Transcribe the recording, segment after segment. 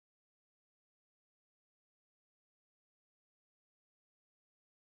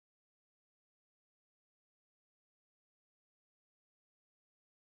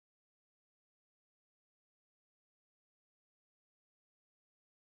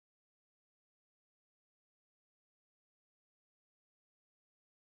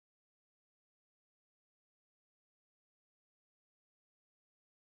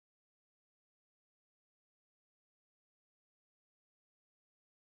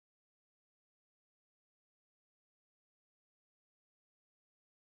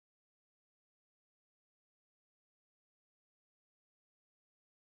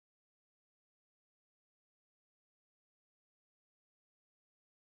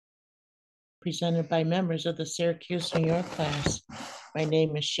presented by members of the Syracuse, New York class. My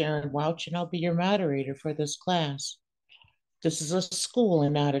name is Sharon Welch, and I'll be your moderator for this class. This is a school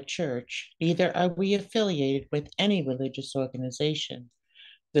and not a church. Neither are we affiliated with any religious organization.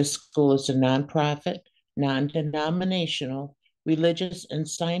 This school is a nonprofit, non-denominational, religious, and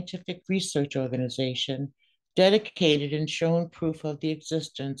scientific research organization dedicated in showing proof of the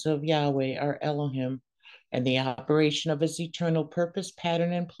existence of Yahweh, our Elohim, and the operation of his eternal purpose,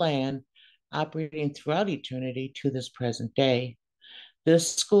 pattern, and plan, operating throughout eternity to this present day.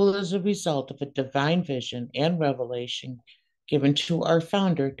 This school is a result of a divine vision and revelation given to our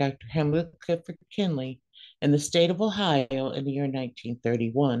founder, Dr. Henry Clifford Kinley, in the state of Ohio in the year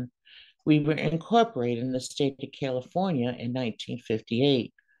 1931. We were incorporated in the state of California in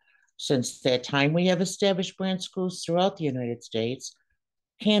 1958. Since that time, we have established branch schools throughout the United States,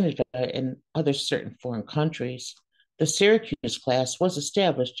 Canada, and other certain foreign countries. The Syracuse class was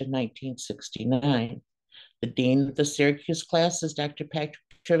established in 1969. The dean of the Syracuse class is Dr. Patrick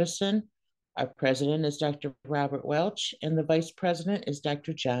Trivison. Our president is Dr. Robert Welch, and the vice president is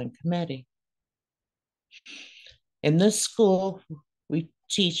Dr. John Cometti. In this school, we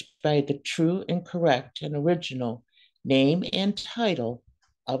teach by the true and correct and original name and title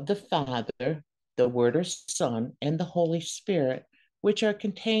of the Father, the Word or Son, and the Holy Spirit, which are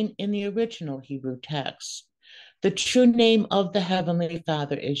contained in the original Hebrew text. The true name of the Heavenly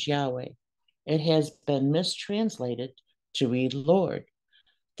Father is Yahweh. It has been mistranslated to read Lord.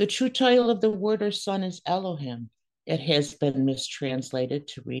 The true title of the Word or Son is Elohim. It has been mistranslated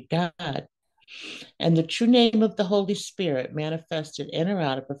to read God. And the true name of the Holy Spirit manifested in or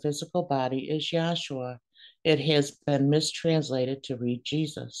out of a physical body is Yahshua. It has been mistranslated to read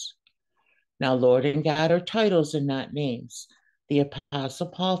Jesus. Now, Lord and God are titles and not names. The Apostle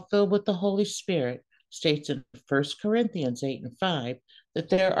Paul, filled with the Holy Spirit, states in 1 Corinthians 8 and 5 that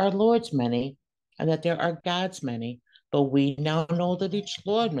there are Lords many and that there are gods many, but we now know that each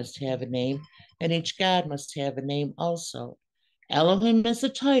Lord must have a name and each God must have a name also. Elohim is a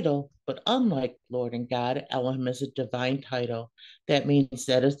title, but unlike Lord and God, Elohim is a divine title. That means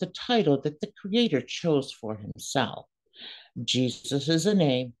that is the title that the Creator chose for himself. Jesus is a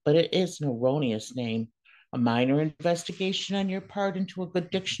name, but it is an erroneous name. A minor investigation on your part into a good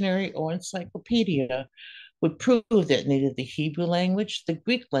dictionary or encyclopedia would prove that neither the Hebrew language, the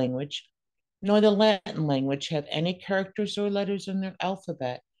Greek language, nor the Latin language have any characters or letters in their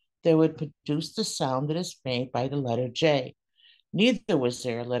alphabet that would produce the sound that is made by the letter J. Neither was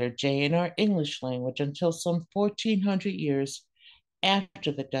there a letter J in our English language until some 1400 years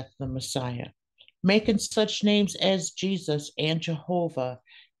after the death of the Messiah, making such names as Jesus and Jehovah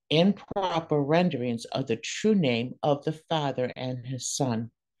improper renderings of the true name of the Father and his Son.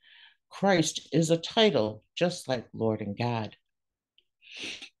 Christ is a title, just like Lord and God.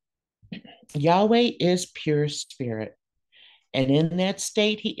 Yahweh is pure spirit, and in that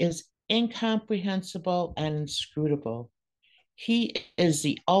state, he is incomprehensible and inscrutable. He is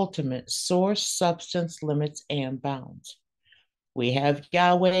the ultimate source, substance, limits, and bounds. We have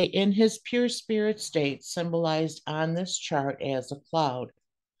Yahweh in his pure spirit state symbolized on this chart as a cloud.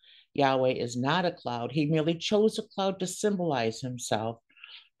 Yahweh is not a cloud. He merely chose a cloud to symbolize himself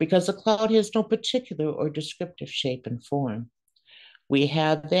because a cloud has no particular or descriptive shape and form. We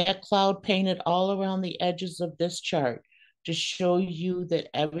have that cloud painted all around the edges of this chart to show you that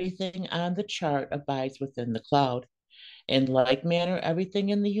everything on the chart abides within the cloud. In like manner, everything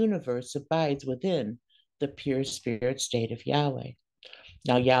in the universe abides within the pure spirit state of Yahweh.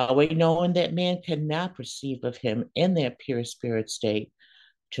 Now, Yahweh, knowing that man cannot perceive of him in that pure spirit state,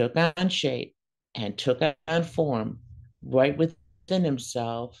 took on shape and took on form right within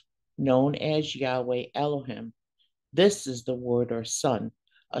himself, known as Yahweh Elohim. This is the Word or Son,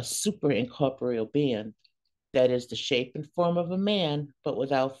 a super incorporeal being that is the shape and form of a man, but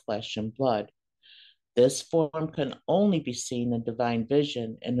without flesh and blood. This form can only be seen in divine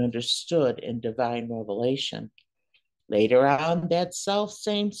vision and understood in divine revelation. Later on, that self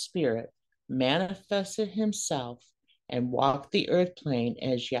same spirit manifested himself and walked the earth plane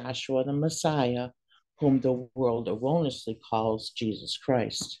as Yahshua the Messiah, whom the world erroneously calls Jesus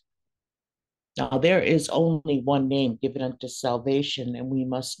Christ. Now, there is only one name given unto salvation, and we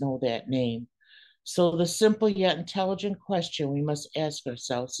must know that name. So, the simple yet intelligent question we must ask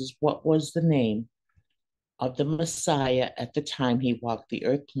ourselves is, what was the name of the Messiah at the time he walked the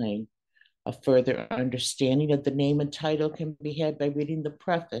earth plane? A further understanding of the name and title can be had by reading the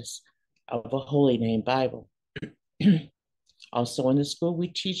preface of a Holy Name Bible. Also in the school, we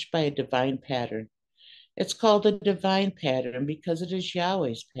teach by a divine pattern. It's called a divine pattern because it is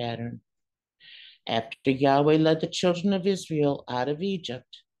Yahweh's pattern. After Yahweh led the children of Israel out of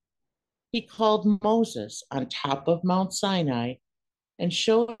Egypt, He called Moses on top of Mount Sinai and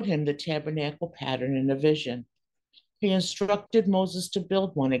showed him the tabernacle pattern in a vision. He instructed Moses to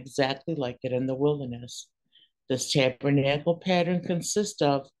build one exactly like it in the wilderness. This tabernacle pattern consists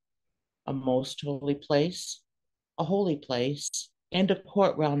of a most holy place, a holy place, and a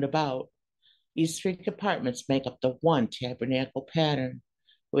court round about. These three compartments make up the one tabernacle pattern.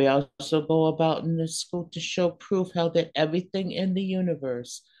 We also go about in this school to show proof how that everything in the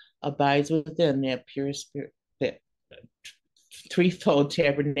universe abides within that pure spirit, that threefold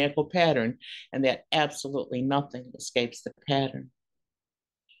tabernacle pattern, and that absolutely nothing escapes the pattern.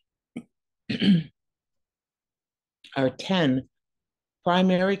 Our 10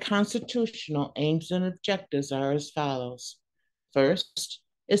 primary constitutional aims and objectives are as follows. First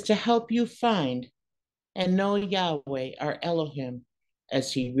is to help you find and know Yahweh, our Elohim,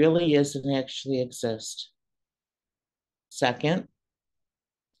 as he really is and actually exists. Second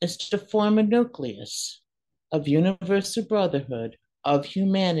is to form a nucleus of universal brotherhood of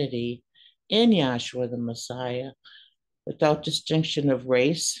humanity in Yahshua the Messiah, without distinction of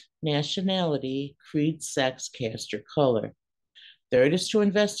race, nationality, creed, sex, caste, or color. Third is to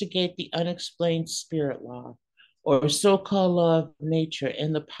investigate the unexplained spirit law, or so-called law of nature,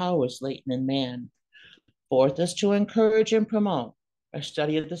 and the powers latent in man. Fourth is to encourage and promote a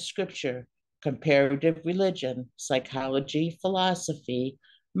study of the scripture, comparative religion, psychology, philosophy,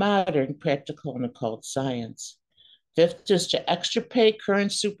 modern, practical, and occult science. Fifth is to extirpate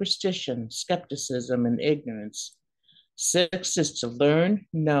current superstition, skepticism, and ignorance. Sixth is to learn,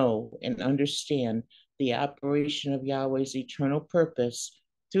 know, and understand the operation of Yahweh's eternal purpose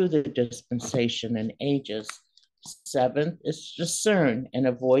through the dispensation and ages. Seventh is to discern and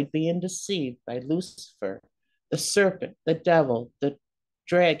avoid being deceived by Lucifer, the serpent, the devil, the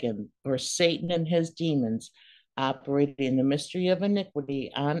dragon, or Satan and his demons, operating in the mystery of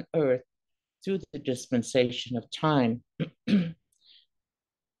iniquity on earth through the dispensation of time.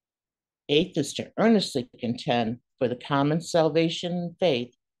 Eighth is to earnestly contend for the common salvation and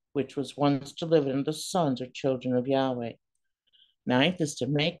faith which was once delivered unto the sons or children of Yahweh. Ninth is to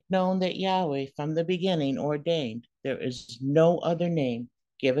make known that Yahweh from the beginning ordained there is no other name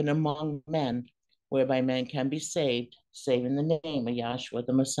given among men whereby men can be saved, save in the name of Yahshua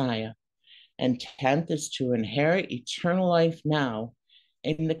the Messiah. And 10th is to inherit eternal life now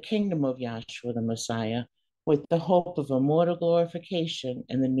in the kingdom of Yahshua the Messiah with the hope of immortal glorification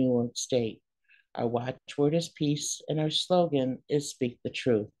in the new earth state. Our watchword is peace, and our slogan is speak the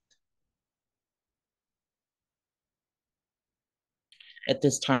truth. At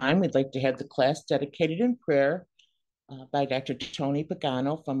this time, we'd like to have the class dedicated in prayer by Dr. Tony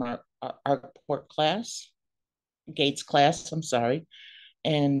Pagano from our port class, Gates class, I'm sorry.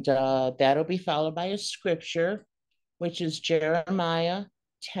 And that'll be followed by a scripture, which is Jeremiah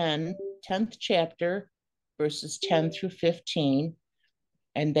 10th chapter, verses 10 through 15.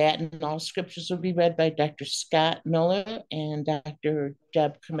 And that and all scriptures will be read by Dr. Scott Miller, and Dr.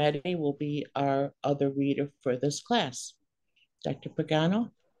 Deb Cometti will be our other reader for this class. Dr. Pagano?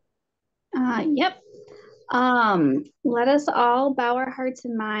 Yep. Let us all bow our hearts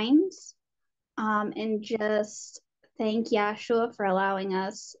and minds and just thank Yahshua for allowing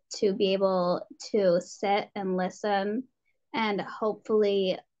us to be able to sit and listen and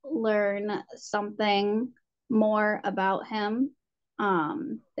hopefully learn something more about him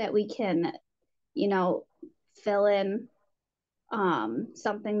that we can, fill in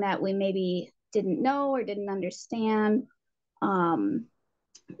something that we maybe didn't know or didn't understand.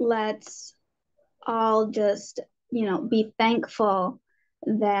 Let's all just, be thankful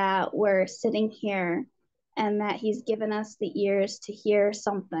that we're sitting here and that he's given us the ears to hear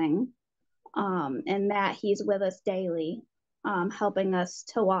something, and that he's with us daily, helping us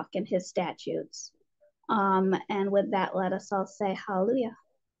to walk in his statutes. And with that, let us all say hallelujah.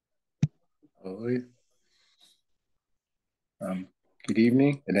 Hallelujah. Good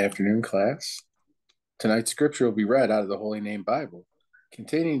evening and afternoon, class. Tonight's scripture will be read out of the Holy Name Bible,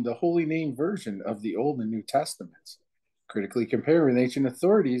 containing the Holy Name version of the Old and New Testaments, critically compared with ancient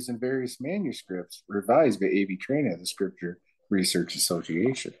authorities and various manuscripts revised by A.B. Traina, the Scripture Research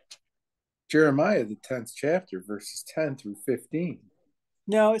Association. Jeremiah, the 10th chapter, verses 10 through 15.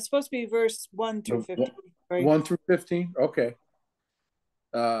 No, it's supposed to be verse 1 through 15. Right? 1 through 15? Okay.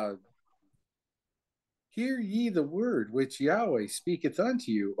 Hear ye the word which Yahweh speaketh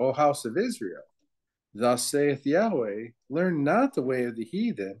unto you, O house of Israel. Thus saith Yahweh, learn not the way of the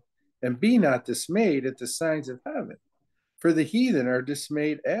heathen, and be not dismayed at the signs of heaven, for the heathen are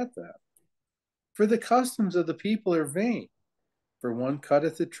dismayed at them. For the customs of the people are vain, for one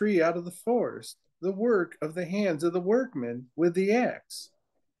cutteth a tree out of the forest, the work of the hands of the workmen with the axe.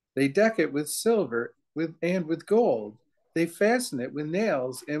 They deck it with silver and with gold. They fasten it with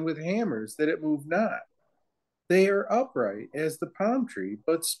nails and with hammers that it move not. They are upright as the palm tree,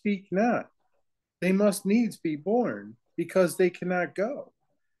 but speak not. They must needs be born, because they cannot go.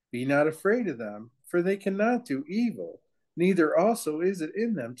 Be not afraid of them, for they cannot do evil, neither also is it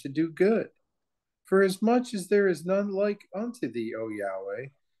in them to do good. For as much as there is none like unto thee, O Yahweh,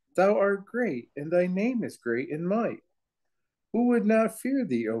 thou art great, and thy name is great in might. Who would not fear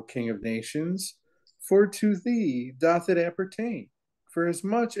thee, O King of nations? For to thee doth it appertain. For as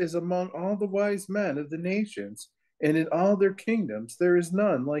much as among all the wise men of the nations, and in all their kingdoms, there is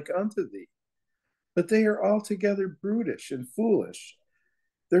none like unto thee. But they are altogether brutish and foolish.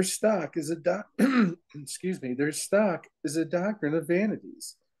 Their stock is a excuse me, their stock is a doctrine of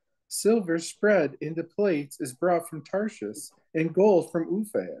vanities. Silver spread into plates is brought from Tarshish, and gold from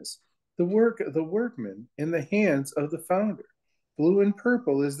Uphaz, the work of the workman in the hands of the founder. Blue and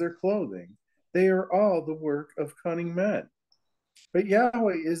purple is their clothing. They are all the work of cunning men. But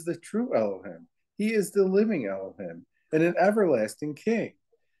Yahweh is the true Elohim. He is the living Elohim, and an everlasting king.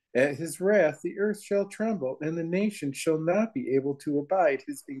 At his wrath the earth shall tremble, and the nation shall not be able to abide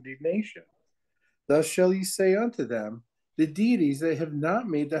his indignation. Thus shall ye say unto them, the deities that have not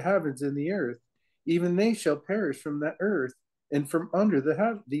made the heavens and the earth, even they shall perish from the earth and from under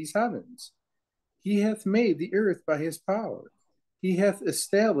these heavens. He hath made the earth by his power. He hath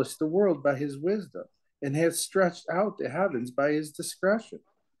established the world by his wisdom, and hath stretched out the heavens by his discretion.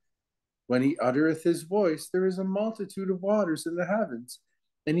 When he uttereth his voice, there is a multitude of waters in the heavens,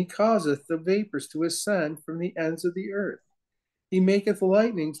 and he causeth the vapors to ascend from the ends of the earth. He maketh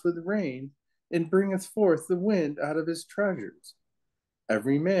lightnings with rain, and bringeth forth the wind out of his treasures.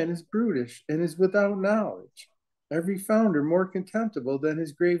 Every man is brutish and is without knowledge. Every founder more contemptible than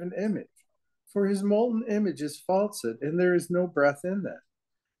his graven image. For his molten image is falsehood, and there is no breath in them.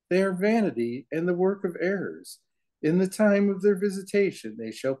 They are vanity and the work of errors. In the time of their visitation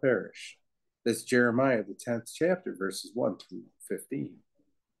they shall perish. That's Jeremiah, the 10th chapter, verses 1 through 15.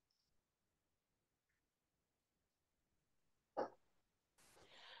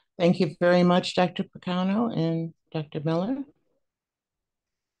 Thank you very much, Dr. Picano and Dr. Miller.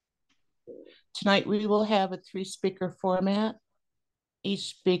 Tonight we will have a 3-speaker format. Each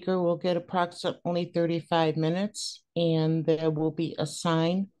speaker will get approximately 35 minutes, and there will be a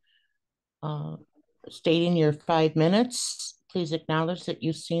sign stating your 5 minutes. Please acknowledge that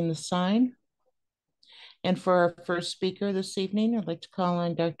you've seen the sign. And for our first speaker this evening, I'd like to call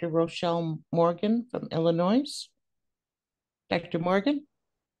on Dr. Rochelle Morgan from Illinois. Dr. Morgan?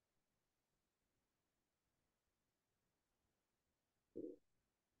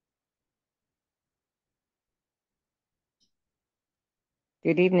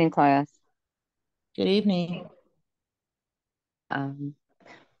 Good evening, class. Good evening.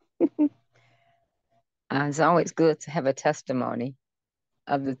 It's always good to have a testimony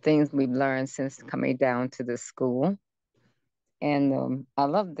of the things we've learned since coming down to the school. And I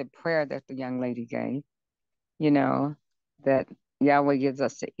love the prayer that the young lady gave, that Yahweh gives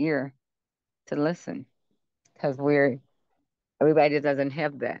us the ear to listen, because everybody doesn't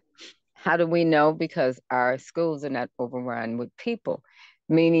have that. How do we know? Because our schools are not overrun with people,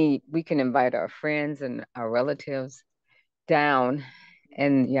 meaning we can invite our friends and our relatives down,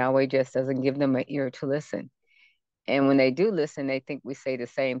 and Yahweh just doesn't give them an ear to listen. And when they do listen, they think we say the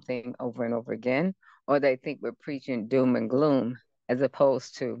same thing over and over again, or they think we're preaching doom and gloom, as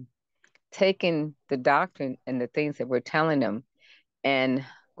opposed to taking the doctrine and the things that we're telling them and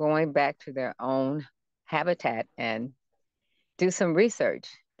going back to their own habitat and do some research.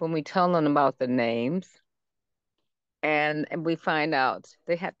 When we tell them about the names, and we find out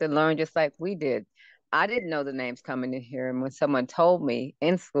they have to learn just like we did. I didn't know the names coming in here, and when someone told me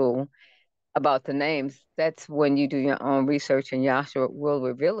in school about the names, that's when you do your own research, and Yahshua will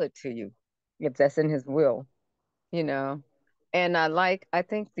reveal it to you if that's in his will, And I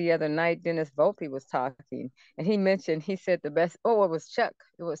think the other night Dennis Volpe was talking, and he said it was Chuck.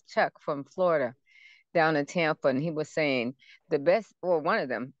 It was Chuck from Florida down in Tampa, and he was saying one of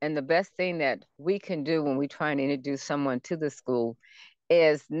them, and the best thing that we can do when we try and introduce someone to the school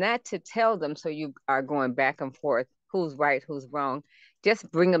is not to tell them so you are going back and forth who's right, who's wrong. Just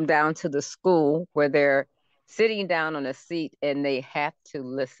bring them down to the school where they're sitting down on a seat and they have to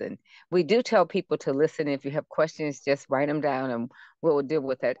listen. We do tell people to listen. If you have questions, just write them down and we'll deal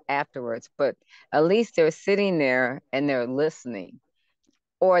with that afterwards. But at least they're sitting there and they're listening,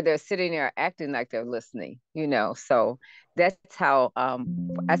 or they're sitting there acting like they're listening, So that's how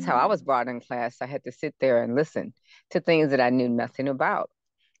I was brought in class. I had to sit there and listen to things that I knew nothing about.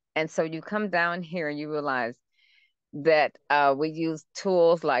 And so you come down here and you realize that we use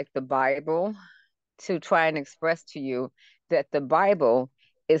tools like the Bible to try and express to you that the Bible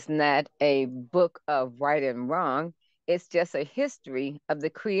is not a book of right and wrong. It's just a history of the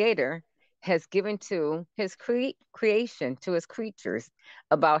Creator has given to his creation, to his creatures,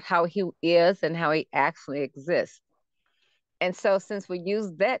 about how he is and how he actually exists. And so, since we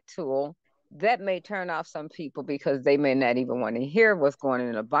use that tool, that may turn off some people because they may not even want to hear what's going on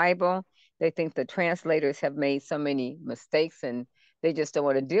in the Bible. They think the translators have made so many mistakes and they just don't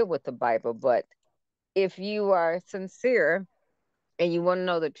want to deal with the Bible. But if you are sincere and you want to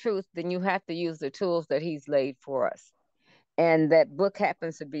know the truth, then you have to use the tools that he's laid for us. And that book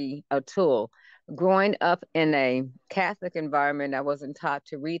happens to be a tool. Growing up in a Catholic environment, I wasn't taught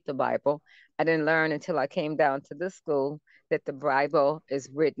to read the Bible. I didn't learn until I came down to this school that the Bible is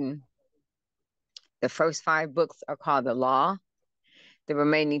written. The first 5 books are called the Law. The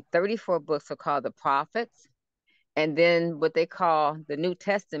remaining 34 books are called the Prophets. And then what they call the New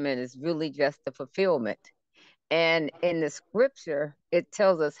Testament is really just the fulfillment. And in the scripture, it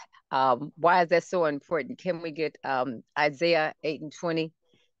tells us why is that so important. Can we get Isaiah 8:20?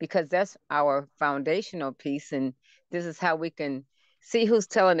 Because that's our foundational piece. And this is how we can see who's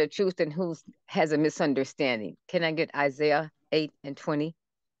telling the truth and who has a misunderstanding. Can I get Isaiah 8:20?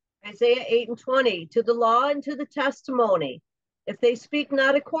 Isaiah 8:20, to the law and to the testimony. If they speak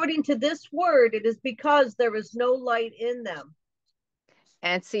not according to this word, it is because there is no light in them.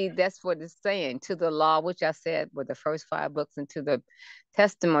 And see, that's what it's saying, to the law, which I said were the first 5 books, and to the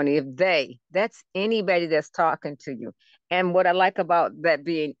testimony. If that's anybody that's talking to you. And what I like about that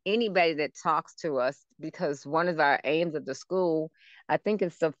being anybody that talks to us, because one of our aims of the school, I think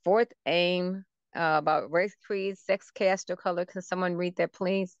it's the 4th aim about race, creed, sex, caste, or color. Can someone read that,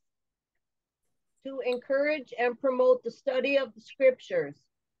 please? To encourage and promote the study of the scriptures,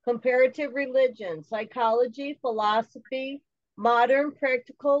 comparative religion, psychology, philosophy, modern,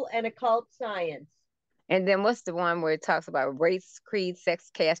 practical, and occult science. And then what's the one where it talks about race, creed, sex,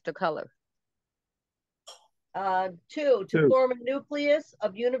 caste, or color? 2, to form a nucleus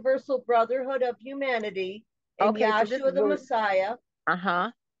of universal brotherhood of humanity in Yahshua the Messiah,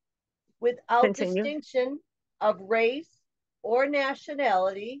 without distinction of race or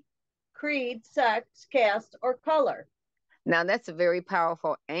nationality, creed, sex, caste, or color. Now, that's a very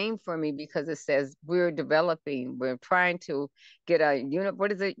powerful aim for me because it says we're trying to get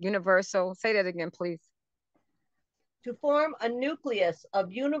what is it, universal? Say that again, please. To form a nucleus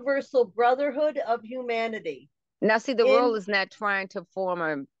of universal brotherhood of humanity. Now, see, the world is not trying to form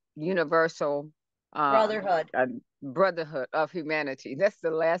a universal brotherhood. Brotherhood of humanity. That's the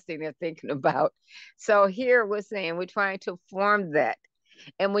last thing they're thinking about. So here we're saying we're trying to form that.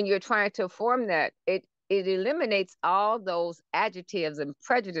 And when you're trying to form that, it eliminates all those adjectives and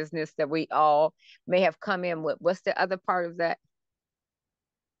prejudiceness that we all may have come in with. What's the other part of that?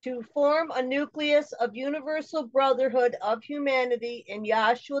 To form a nucleus of universal brotherhood of humanity in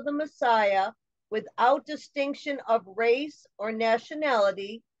Yahshua the Messiah, without distinction of race or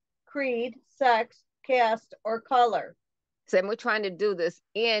nationality, creed, sex, caste, or color. So we're trying to do this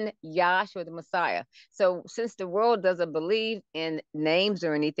in Yahshua the Messiah. So since the world doesn't believe in names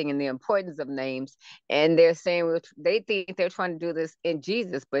or anything, in the importance of names, and they're saying they think they're trying to do this in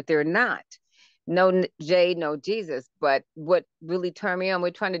Jesus, but they're not. No J, no Jesus. But what really turned me on,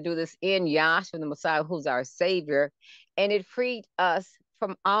 we're trying to do this in Yahshua the Messiah, who's our Savior. And it freed us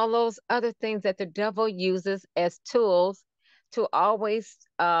from all those other things that the devil uses as tools to always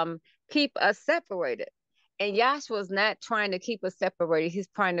keep us separated. And Yahshua is not trying to keep us separated. He's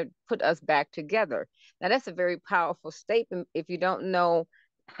trying to put us back together. Now, that's a very powerful statement. If you don't know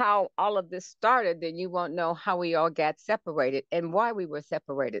how all of this started, then you won't know how we all got separated and why we were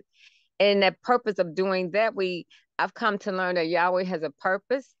separated. And the purpose of doing that, I've come to learn that Yahweh has a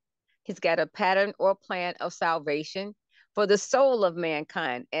purpose. He's got a pattern or plan of salvation for the soul of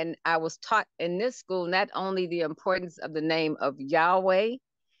mankind. And I was taught in this school not only the importance of the name of Yahweh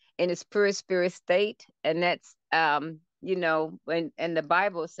in its pure spirit state, and that's and the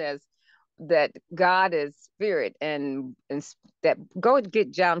Bible says that God is spirit, and that go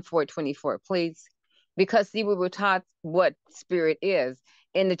get John 4:24, please, because see, we were taught what spirit is.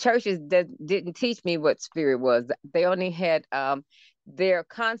 And the churches that didn't teach me what spirit was. They only had their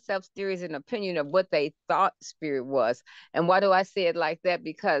concepts, theories, and opinion of what they thought spirit was. And why do I say it like that?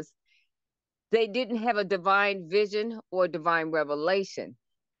 Because they didn't have a divine vision or divine revelation.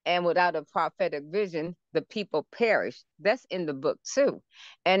 And without a prophetic vision, the people perish. That's in the book too.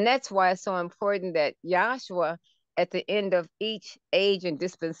 And that's why it's so important that Yahshua, at the end of each age and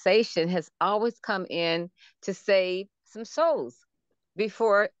dispensation, has always come in to save some souls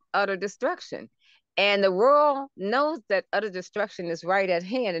before utter destruction. And the world knows that utter destruction is right at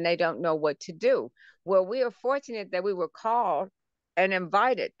hand and they don't know what to do. Well, we are fortunate that we were called and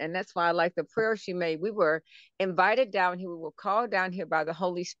invited. And that's why I like the prayer she made. We were invited down here. We were called down here by the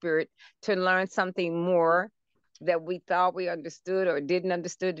Holy Spirit to learn something more that we thought we understood or didn't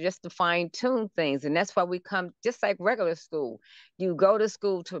understood, just to fine tune things. And that's why we come just like regular school. You go to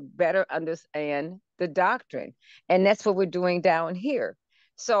school to better understand the doctrine. And that's what we're doing down here.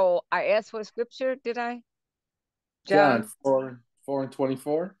 So I asked for the scripture, did I? John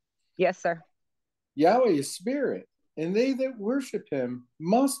 4:24. Yes, sir. Yahweh is spirit, and they that worship him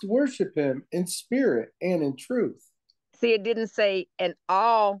must worship him in spirit and in truth. See, it didn't say, and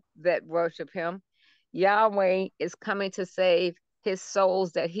all that worship him. Yahweh is coming to save his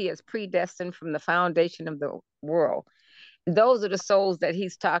souls that he has predestined from the foundation of the world. Those are the souls that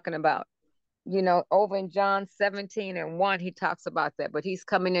he's talking about. You know, over in John 17:1, he talks about that, but he's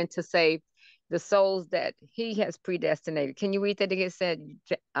coming in to save the souls that he has predestinated. Can you read that again? It said,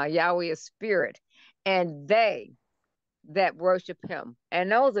 Yahweh is spirit, and they that worship him.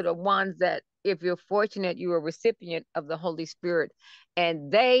 And those are the ones that, if you're fortunate, you're a recipient of the Holy Spirit,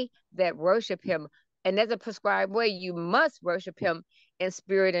 and they that worship him. And there's a prescribed way you must worship him in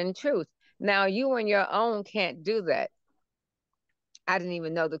spirit and truth. Now, you on your own can't do that. I didn't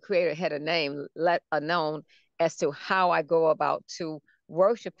even know the Creator had a name, let alone as to how I go about to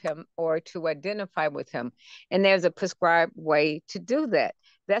worship him or to identify with him. And there's a prescribed way to do that.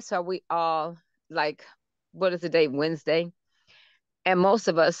 That's how we all, like, what is the day? Wednesday. And most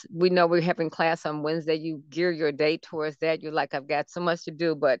of us, we know we're having class on Wednesday. You gear your day towards that. You're like, I've got so much to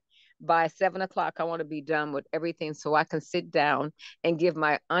do, but by 7 o'clock, I want to be done with everything so I can sit down and give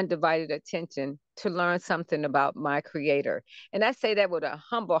my undivided attention to learn something about my Creator. And I say that with a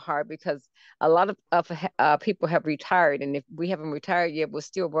humble heart because a lot of people have retired. And if we haven't retired yet, we're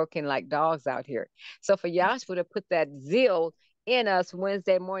still working like dogs out here. So for Yahshua to put that zeal in us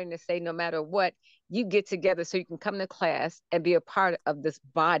Wednesday morning to say, no matter what, you get together so you can come to class and be a part of this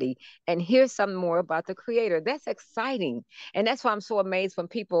body and hear something more about the Creator. That's exciting. And that's why I'm so amazed when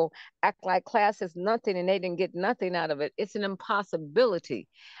people act like class is nothing and they didn't get nothing out of it. It's an impossibility.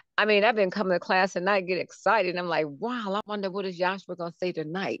 I mean, I've been coming to class and I get excited. I'm like, wow, I wonder what is Yahshua going to say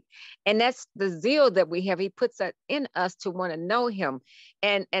tonight? And that's the zeal that we have. He puts that in us to want to know him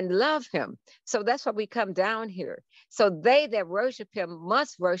and love him. So that's why we come down here. So they that worship him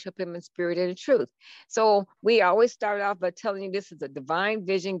must worship him in spirit and in truth. So we always start off by telling you this is a divine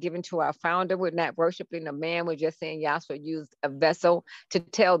vision given to our founder. We're not worshiping a man. We're just saying Yahshua used a vessel to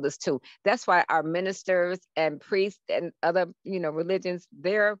tell this to. That's why our ministers and priests and other, religions,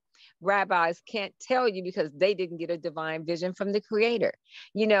 their rabbis can't tell you because they didn't get a divine vision from the Creator.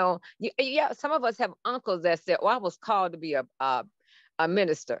 Some of us have uncles that said, "Oh, I was called to be a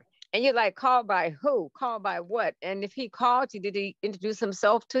minister." And you're like, called by who? Called by what? And if he called you, did he introduce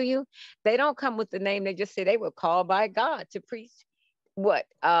himself to you? They don't come with the name. They just say they were called by God to preach what?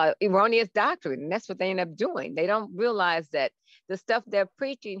 Erroneous doctrine. And that's what they end up doing. They don't realize that the stuff they're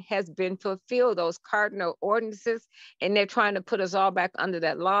preaching has been fulfilled, those cardinal ordinances, and they're trying to put us all back under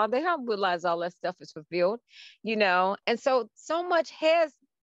that law. They don't realize all that stuff is fulfilled, And so much has,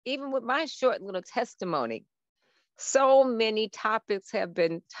 even with my short little testimony, so many topics have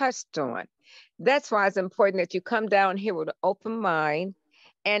been touched on. That's why it's important that you come down here with an open mind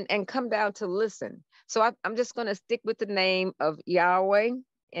and come down to listen. So I'm just going to stick with the name of Yahweh,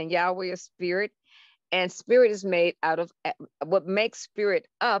 and Yahweh is spirit. And spirit is made out of, what makes spirit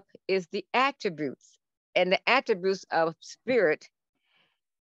up is the attributes. And the attributes of spirit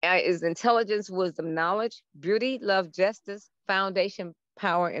is intelligence, wisdom, knowledge, beauty, love, justice, foundation,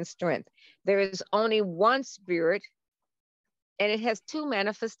 power, and strength. There is only one spirit, and it has two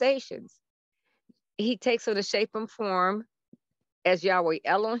manifestations. He takes on the shape and form as Yahweh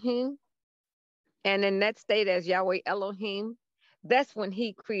Elohim, and in that state as Yahweh Elohim, that's when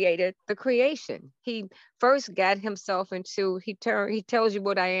he created the creation. He first got himself into, he tells you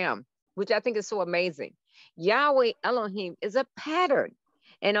what I am, which I think is so amazing. Yahweh Elohim is a pattern.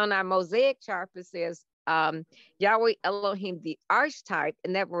 And on our mosaic chart, it says, Yahweh Elohim, the archetype,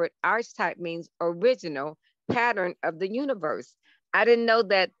 and that word archetype means original pattern of the universe. I didn't know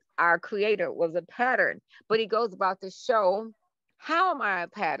that our Creator was a pattern, but he goes about to show, how am I a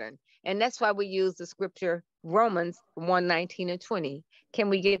pattern? And that's why we use the scripture Romans 1:19 and 20. Can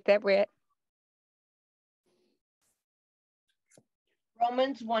we get that read?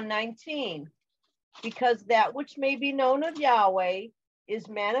 Romans 1:19. Because that which may be known of Yahweh is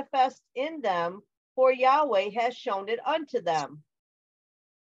manifest in them, for Yahweh has shown it unto them.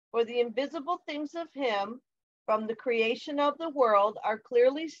 For the invisible things of him from the creation of the world are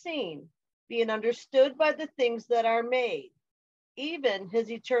clearly seen, being understood by the things that are made, even his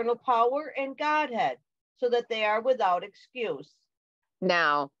eternal power and Godhead, so that they are without excuse.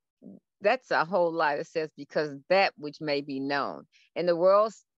 Now, that's a whole lot. It says, because that which may be known. In the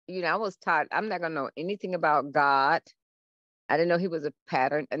world, I was taught I'm not going to know anything about God. I didn't know he was a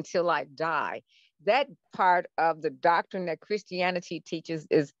pattern until I die. That part of the doctrine that Christianity teaches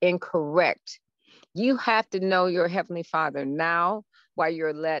is incorrect. You have to know your Heavenly Father now while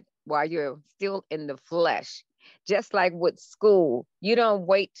you're still in the flesh. Just like with school, you don't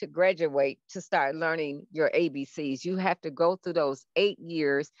wait to graduate to start learning your ABCs. You have to go through those 8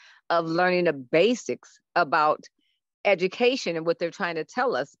 years of learning the basics about education and what they're trying to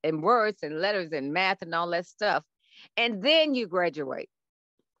tell us in words and letters and math and all that stuff. And then you graduate.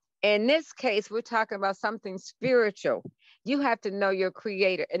 In this case, we're talking about something spiritual. You have to know your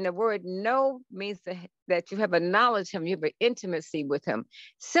creator. And the word know means that you have a knowledge of him, you have an intimacy with him.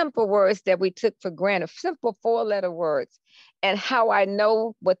 Simple words that we took for granted, simple 4-letter words. And how I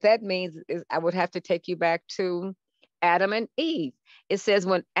know what that means is I would have to take you back to Adam and Eve. It says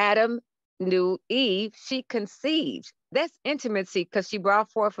when Adam knew Eve, she conceived. That's intimacy because she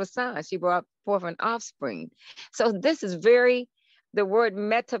brought forth a son. She brought forth an offspring. So this is the word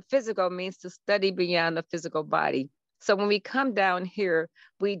metaphysical means to study beyond the physical body. So when we come down here,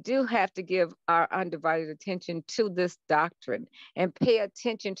 we do have to give our undivided attention to this doctrine and pay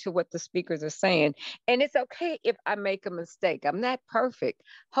attention to what the speakers are saying. And it's okay if I make a mistake. I'm not perfect.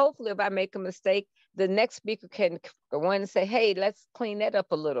 Hopefully, if I make a mistake, the next speaker can go in and say, hey, let's clean that up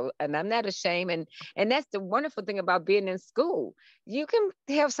a little. And I'm not ashamed. And that's the wonderful thing about being in school. You can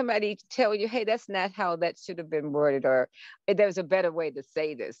have somebody tell you, hey, that's not how that should have been worded, or there's a better way to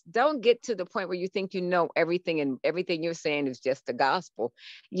say this. Don't get to the point where you think you know everything and everything you're saying is just the gospel.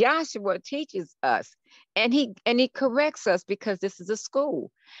 Yahshua teaches us and he corrects us because this is a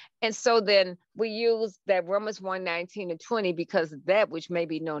school. And so then we use that Romans 1:19-20 because that which may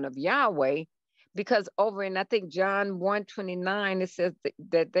be known of Yahweh, because over in, I think, John 1:29, it says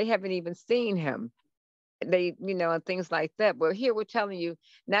that they haven't even seen him. They, and things like that. But here we're telling you,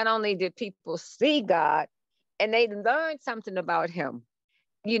 not only did people see God, and they learned something about him,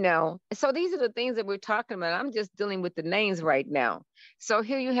 So these are the things that we're talking about. I'm just dealing with the names right now. So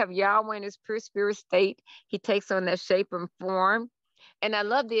here you have Yahweh in his pure spirit state. He takes on that shape and form. And I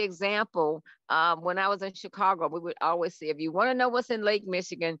love the example. When I was in Chicago, we would always say, if you want to know what's in Lake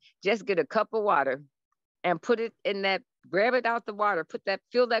Michigan, just get a cup of water and put it in that, grab it out the water,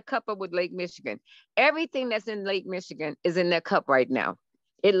 fill that cup up with Lake Michigan. Everything that's in Lake Michigan is in that cup right now.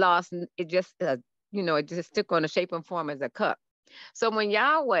 It just took on a shape and form as a cup. So when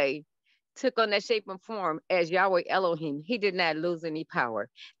Yahweh took on that shape and form as Yahweh Elohim, he did not lose any power.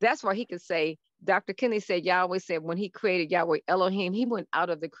 That's why he could say, Dr. Kinley said, Yahweh said, when he created Yahweh Elohim, he went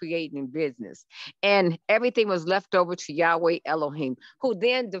out of the creating business and everything was left over to Yahweh Elohim, who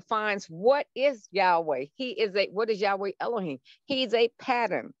then defines what is Yahweh. What is Yahweh Elohim? He's a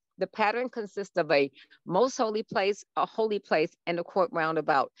pattern. The pattern consists of a most holy place, a holy place, and a court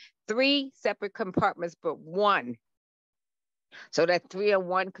roundabout. 3 separate compartments, but one. So that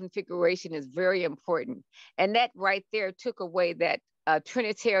 3-in-1 configuration is very important. And that right there took away that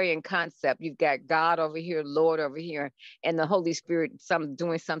Trinitarian concept. You've got God over here, Lord over here, and the Holy Spirit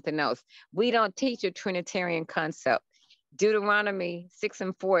doing something else. We don't teach a Trinitarian concept. Deuteronomy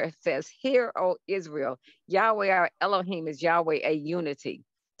 6:4 says, hear, O Israel, Yahweh our Elohim is Yahweh, a unity.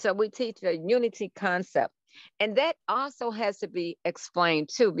 So we teach a unity concept. And that also has to be explained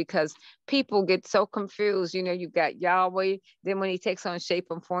too, because people get so confused. You've got Yahweh, then when he takes on shape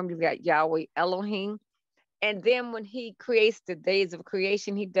and form, you've got Yahweh Elohim. And then when he creates the days of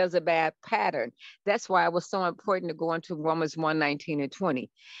creation, he does a bad pattern. That's why it was so important to go into Romans 1:19-20.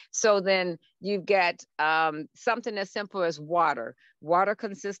 So then you've got something as simple as water. Water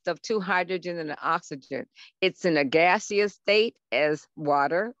consists of 2 hydrogen and an oxygen. It's in a gaseous state as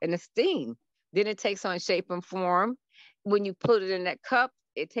water and a steam. Then it takes on shape and form. When you put it in that cup,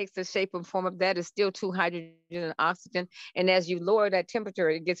 it takes the shape and form of that. It's still 2 hydrogen and oxygen. And as you lower that temperature,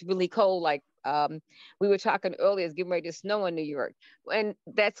 it gets really cold. Like we were talking earlier, it's getting ready to snow in New York. And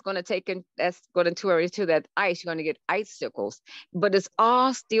that's going to turn into that ice. You're going to get icicles. But it's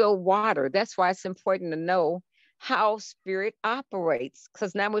all still water. That's why it's important to know how spirit operates,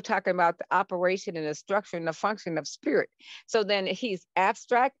 because now we're talking about the operation and the structure and the function of spirit. So then he's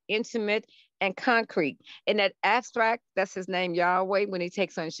abstract, intimate, and concrete. And that abstract, that's his name, Yahweh. When he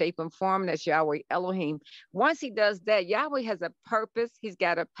takes on shape and form, that's Yahweh Elohim. Once he does that, Yahweh has a purpose. He's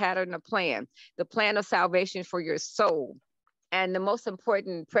got a pattern, a plan, the plan of salvation for your soul. And the most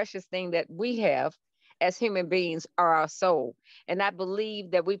important, precious thing that we have as human beings are our soul. And I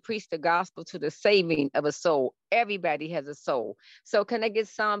believe that we preach the gospel to the saving of a soul. Everybody has a soul. So can I get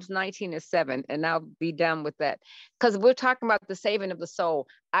Psalms 19:7? And I'll be done with that. Because we're talking about the saving of the soul.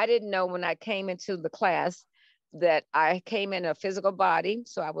 I didn't know when I came into the class that I came in a physical body.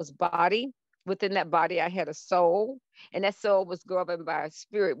 So I was body. Within that body, I had a soul, and that soul was governed by a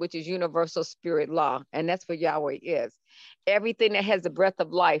spirit, which is universal spirit law. And that's what Yahweh is. Everything that has the breath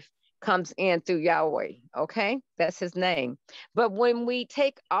of life comes in through Yahweh. Okay, that's his name. But when we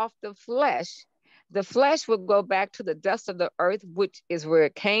take off the flesh will go back to the dust of the earth, which is where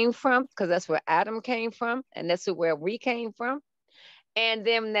it came from, because that's where Adam came from, and that's where we came from. And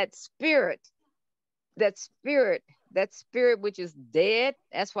then that spirit which is dead.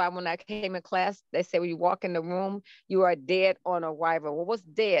 That's why when I came in class, they say when you walk in the room, you are dead on arrival. Well, what's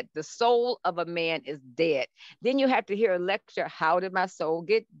dead? The soul of a man is dead. Then you have to hear a lecture. How did my soul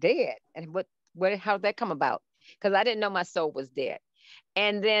get dead? And how did that come about? Because I didn't know my soul was dead.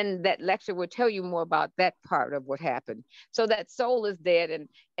 And then that lecture will tell you more about that part of what happened. So that soul is dead.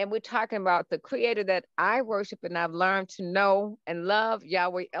 And we're talking about the creator that I worship and I've learned to know and love,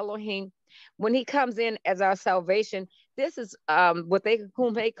 Yahweh Elohim. When he comes in as our salvation, this is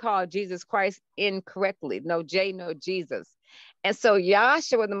whom they call Jesus Christ incorrectly. No J, no Jesus. And so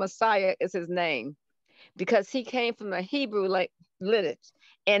Yahshua the Messiah is his name because he came from a Hebrew lineage.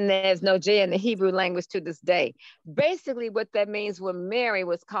 And there's no J in the Hebrew language to this day. Basically, what that means when Mary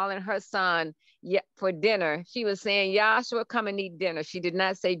was calling her son for dinner, she was saying, Yahshua, come and eat dinner. She did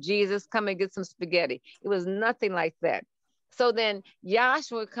not say, Jesus, come and get some spaghetti. It was nothing like that. So then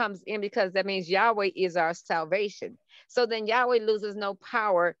Yahshua comes in because that means Yahweh is our salvation. So then Yahweh loses no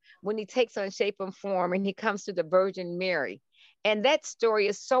power when he takes on shape and form and he comes to the Virgin Mary. And that story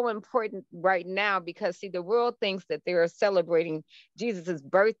is so important right now because, see, the world thinks that they are celebrating Jesus's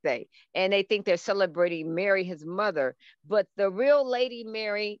birthday and they think they're celebrating Mary, his mother. But the real Lady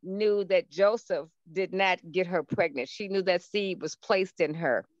Mary knew that Joseph did not get her pregnant. She knew that seed was placed in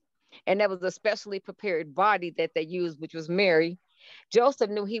her. And that was a specially prepared body that they used, which was Mary. Joseph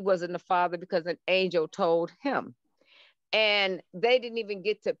knew he wasn't the father because an angel told him. And they didn't even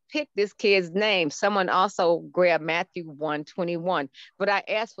get to pick this kid's name. Someone also grabbed Matthew 1:21. But I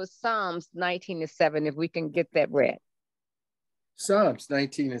asked for Psalms 19:7, if we can get that read. Psalms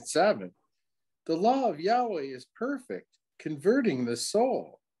 19:7. The law of Yahweh is perfect, converting the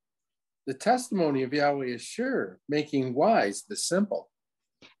soul. The testimony of Yahweh is sure, making wise the simple.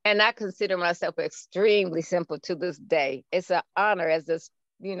 And I consider myself extremely simple to this day. It's an honor as this,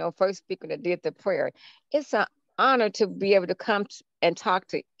 first speaker that did the prayer. It's an honor to be able to come and talk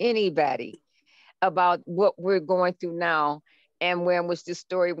to anybody about what we're going through now and where was this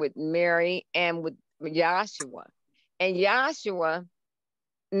story with Mary and with Yahshua. And Yahshua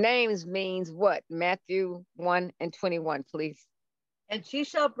names means what? Matthew 1:21, please. And she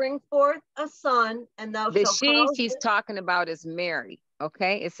shall bring forth a son, and thou shalt call him. She's talking about is Mary.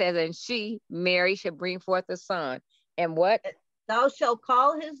 Okay, it says, and Mary, shall bring forth a son. And what? Thou shalt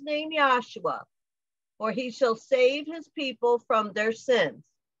call his name Yahshua, for he shall save his people from their sins.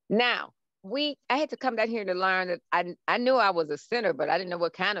 Now, I had to come down here to learn that I knew I was a sinner, but I didn't know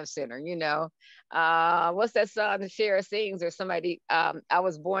what kind of sinner, What's that song that Cher sings or somebody, I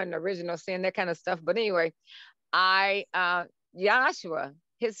was born in original sin, that kind of stuff. But anyway, Yahshua,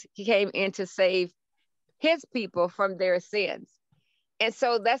 he came in to save his people from their sins. And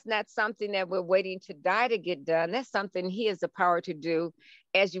so that's not something that we're waiting to die to get done. That's something he has the power to do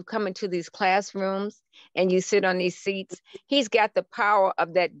as you come into these classrooms and you sit on these seats. He's got the power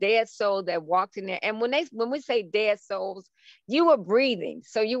of that dead soul that walked in there. And when we say dead souls, you were breathing.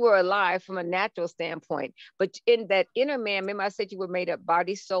 So you were alive from a natural standpoint. But in that inner man, remember I said you were made up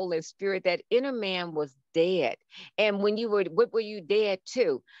body, soul, and spirit. That inner man was dead. And what were you dead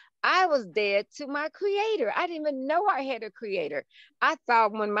to? I was dead to my creator. I didn't even know I had a creator. I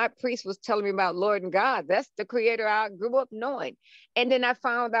thought when my priest was telling me about Lord and God, that's the creator I grew up knowing. And then I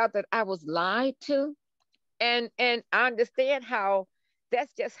found out that I was lied to. And I understand how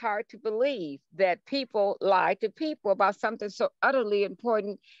that's just hard to believe, that people lie to people about something so utterly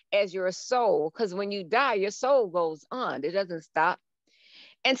important as your soul. Because when you die, your soul goes on. It doesn't stop.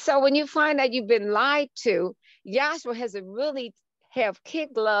 And so when you find that you've been lied to, Yahshua has a really have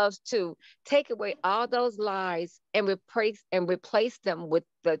kid gloves to take away all those lies and replace them with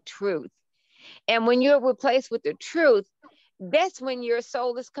the truth. And when you're replaced with the truth, that's when your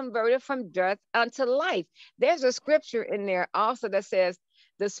soul is converted from death unto life. There's a scripture in there also that says,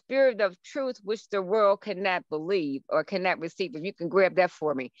 the spirit of truth, which the world cannot believe or cannot receive. If you can grab that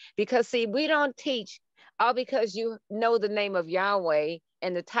for me. Because see, we don't teach all because you know the name of Yahweh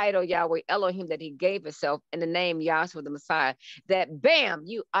and the title Yahweh Elohim that he gave himself, and the name Yahshua the Messiah, that bam,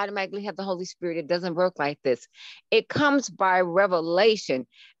 you automatically have the Holy Spirit. It doesn't work like this. It comes by revelation.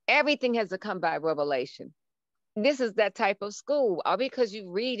 Everything has to come by revelation. This is that type of school. All because you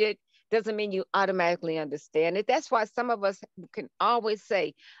read it doesn't mean you automatically understand it. That's why some of us can always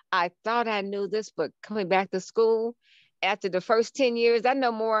say, I thought I knew this, but coming back to school after the first 10 years, I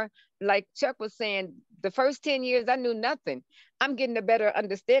know more. Like Chuck was saying, the first 10 years, I knew nothing. I'm getting a better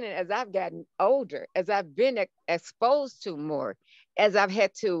understanding as I've gotten older, as I've been exposed to more, as I've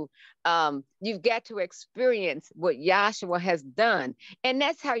had to, you've got to experience what Yahshua has done. And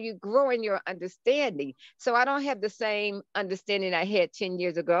that's how you grow in your understanding. So I don't have the same understanding I had 10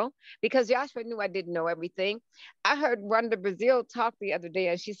 years ago because Yahshua knew I didn't know everything. I heard Rhonda Brazil talk the other day,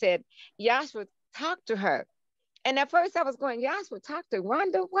 and she said, Yahshua talked to her. And at first I was going, Yahshua talked to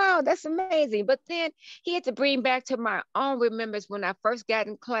Rhonda. Wow, that's amazing. But then he had to bring back to my own remembrance when I first got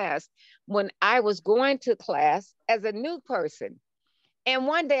in class, when I was going to class as a new person. And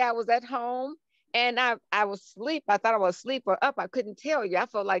one day I was at home and I was asleep. I thought I was asleep or up. I couldn't tell you. I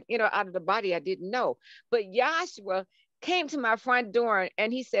felt like, out of the body. I didn't know. But Yahshua came to my front door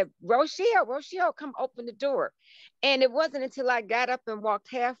and he said, Rochelle, come open the door. And it wasn't until I got up and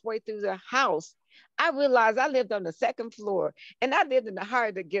walked halfway through the house, I realized I lived on the second floor and I lived in the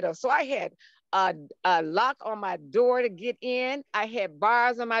hard to get up. So I had a lock on my door to get in. I had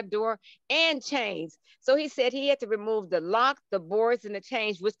bars on my door and chains. So he said he had to remove the lock, the boards, and the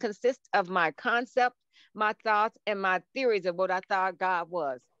chains, which consists of my concept, my thoughts, and my theories of what I thought God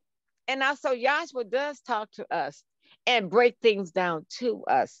was. And also Yahshua does talk to us and break things down to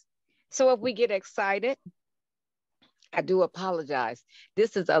us. So if we get excited, I do apologize.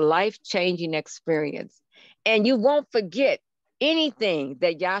 This is a life-changing experience. And you won't forget anything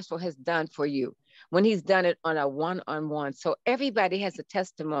that Yahshua has done for you when he's done it on a one-on-one. So everybody has a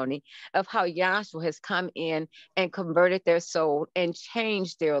testimony of how Yahshua has come in and converted their soul and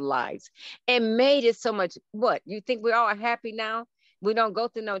changed their lives and made it so much. What? You think we're all happy now? We don't go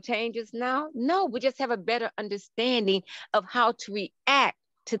through no changes now? No, we just have a better understanding of how to react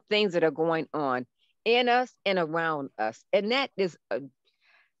to things that are going on in us and around us. And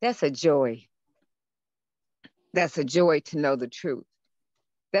that's a joy. That's a joy to know the truth.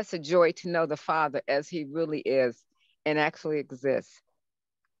 That's a joy to know the Father as he really is and actually exists.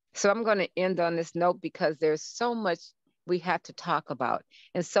 So I'm going to end on this note because there's so much we have to talk about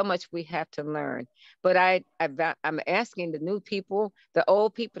and so much we have to learn. But I'm asking the new people, the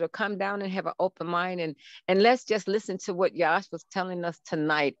old people, to come down and have an open mind and let's just listen to what Yash was telling us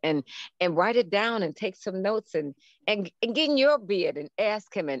tonight and write it down and take some notes and get in your bed and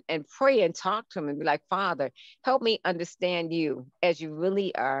ask him and pray and talk to him and be like, Father, help me understand you as you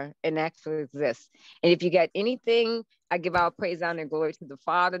really are and actually exist. And if you got anything, I give all praise, honor, and glory to the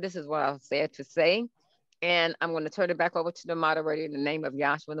Father. This is what I'll say to say. And I'm going to turn it back over to the moderator in the name of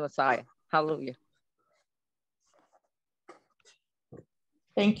Yahshua the Messiah. Hallelujah.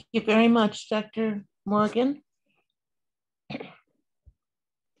 Thank you very much, Dr. Morgan.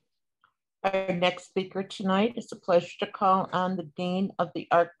 Our next speaker tonight, it's a pleasure to call on the Dean of the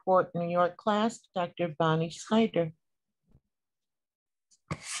Arkport, New York class, Dr. Bonnie Snyder.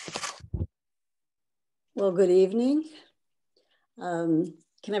 Well, good evening. Can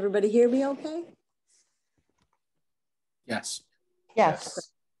everybody hear me okay? Yes.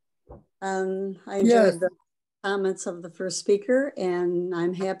 Yes. I enjoyed the comments of the first speaker, and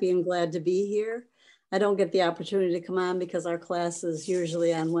I'm happy and glad to be here. I don't get the opportunity to come on because our class is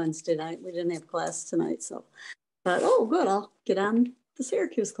usually on Wednesday night. We didn't have class tonight, so I thought, oh, good, I'll get on the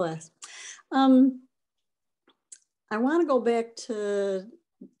Syracuse class. I want to go back to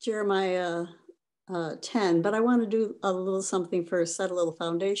Jeremiah 10, but I want to do a little something first, set a little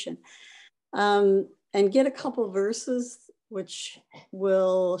foundation. And get a couple verses which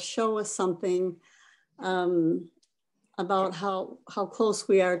will show us something about how close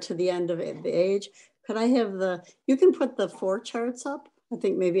we are to the end of the age. Could I have you can put the 4 charts up. I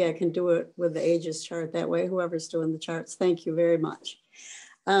think maybe I can do it with the ages chart that way, whoever's doing the charts. Thank you very much.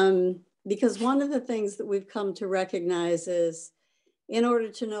 Because one of the things that we've come to recognize is in order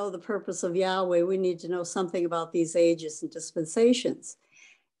to know the purpose of Yahweh, we need to know something about these ages and dispensations.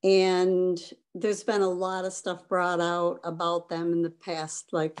 And there's been a lot of stuff brought out about them in the past,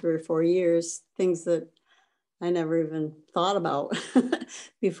 like 3 or 4 years, things that I never even thought about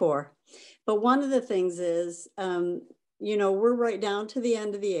before. But one of the things is, we're right down to the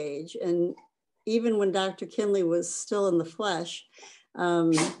end of the age. And even when Dr. Kinley was still in the flesh,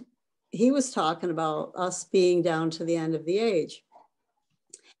 he was talking about us being down to the end of the age.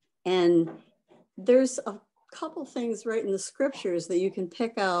 And there's a couple things right in the scriptures that you can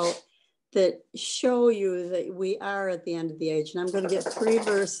pick out that show you that we are at the end of the age. And I'm going to get 3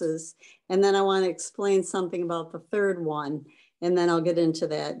 verses, and then I want to explain something about the third one, and then I'll get into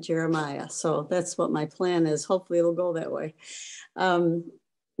that, Jeremiah. So that's what my plan is. Hopefully it'll go that way.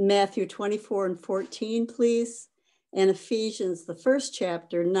 Matthew 24:14, please. And Ephesians, the 1st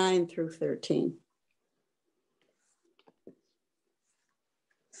chapter, 9-13.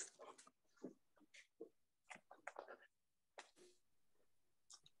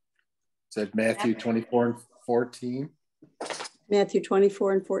 Said Matthew 24:14. Matthew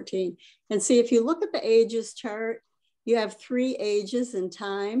 24:14. And see, if you look at the ages chart, you have 3 ages in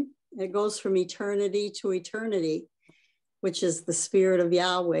time. It goes from eternity to eternity, which is the spirit of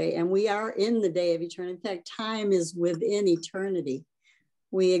Yahweh. And we are in the day of eternity. In fact, time is within eternity.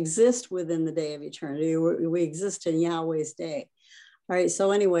 We exist within the day of eternity. We exist in Yahweh's day. All right,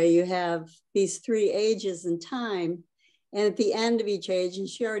 so anyway, you have these 3 ages in time. And at the end of each age, and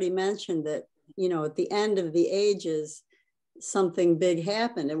she already mentioned that, you know, at the end of the ages, something big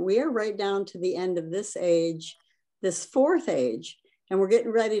happened. And we are right down to the end of this age, this 4th age. And we're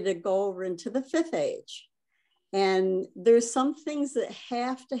getting ready to go over into the 5th age. And there's some things that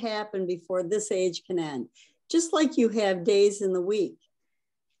have to happen before this age can end. Just like you have days in the week.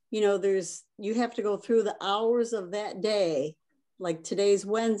 You know, you have to go through the hours of that day. Like today's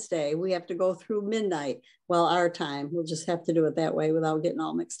Wednesday, we have to go through midnight. Well, our time, we'll just have to do it that way without getting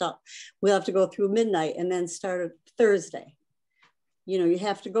all mixed up. We'll have to go through midnight and then start Thursday. You know, you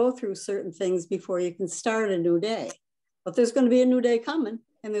have to go through certain things before you can start a new day. But there's going to be a new day coming,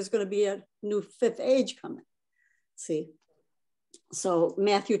 and there's going to be a new 5th age coming. See? So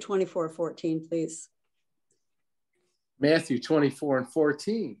Matthew 24:14, please. Matthew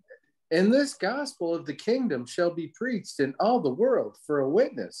 24:14. And this gospel of the kingdom shall be preached in all the world for a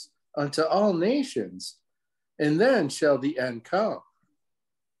witness unto all nations, and then shall the end come.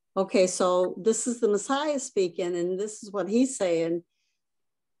 Okay, so this is the Messiah speaking, and this is what he's saying.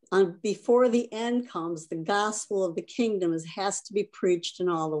 Before the end comes, the gospel of the kingdom has to be preached in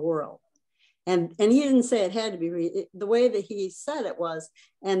all the world. And he didn't say it had to be, the way that he said it was,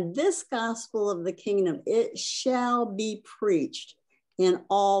 and this gospel of the kingdom, it shall be preached in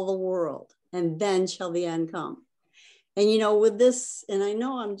all the world, and then shall the end come. And, you know, with this, and I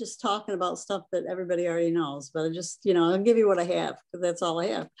know I'm just talking about stuff that everybody already knows, but I just, you know, I'll give you what I have, because that's all I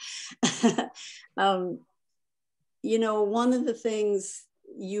have. You know, one of the things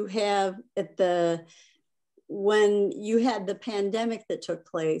you have when you had the pandemic that took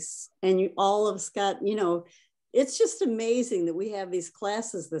place, and all of us got, you know, it's just amazing that we have these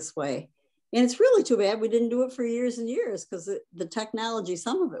classes this way. And it's really too bad we didn't do it for years and years, because the technology,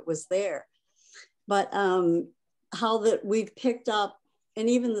 some of it was there. But how that we've picked up, and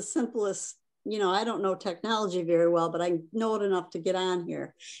even the simplest, you know, I don't know technology very well, but I know it enough to get on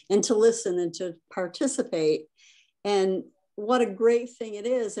here and to listen and to participate. And what a great thing it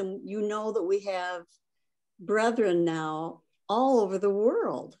is. And you know that we have brethren now all over the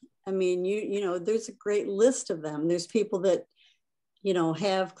world. I mean, you know, there's a great list of them. There's people that, you know,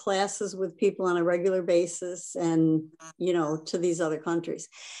 have classes with people on a regular basis, and, you know, to these other countries.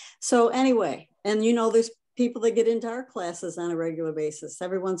 So anyway, and, you know, there's people that get into our classes on a regular basis.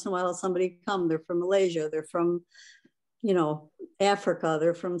 Every once in a while, somebody come, they're from Malaysia, they're from, you know, Africa,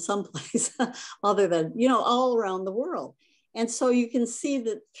 they're from someplace other than, you know, all around the world. And so you can see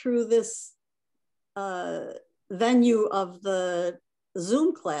that through this venue of the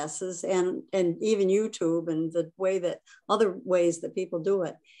Zoom classes and even YouTube and the way that other ways that people do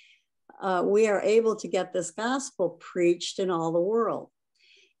it, we are able to get this gospel preached in all the world.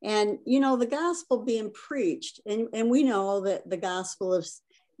 And, you know, the gospel being preached, and we know that the gospel is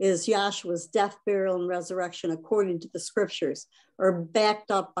Yahshua's death, burial, and resurrection according to the scriptures, or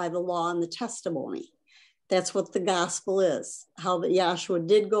backed up by the law and the testimony. That's what the gospel is, how that Yahshua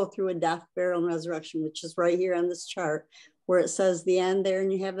did go through a death, burial, and resurrection, which is right here on this chart, where it says the end there,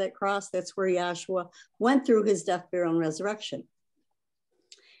 and you have that cross. That's where Yahshua went through his death, burial, and resurrection.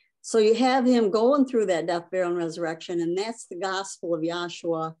 So you have him going through that death, burial, and resurrection, and that's the gospel of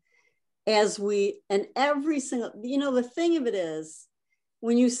Yahshua. And every single, you know, the thing of it is,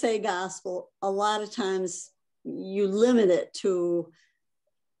 when you say gospel, a lot of times you limit it to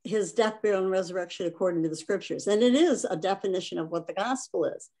his death, burial, and resurrection according to the scriptures. And it is a definition of what the gospel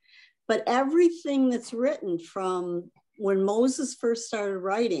is. But everything that's written from when Moses first started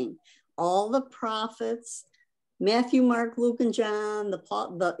writing, all the prophets, Matthew, Mark, Luke, and John,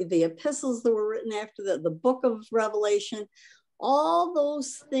 the epistles that were written after the book of Revelation, all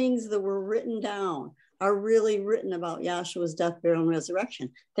those things that were written down are really written about Yahshua's death, burial, and resurrection.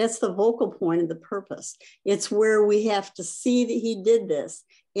 That's the vocal point of the purpose. It's where we have to see that he did this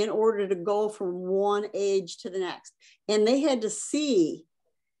in order to go from one age to the next. And they had to see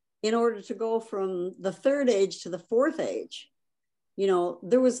in order to go from the third age to the fourth age. You know,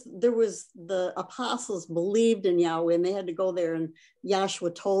 there was the apostles believed in Yahweh, and they had to go there, and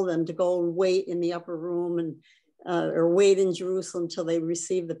Yahshua told them to go and wait in the upper room and or wait in Jerusalem till they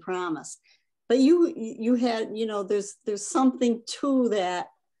received the promise. But you had, you know, there's something to that,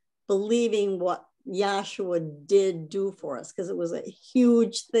 believing what Yahshua did do for us, because it was a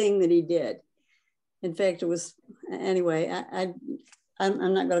huge thing that he did. In fact, it was, anyway,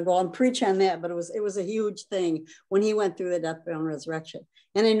 I'm not going to go on preach on that, but it was a huge thing when he went through the death, burial, and resurrection.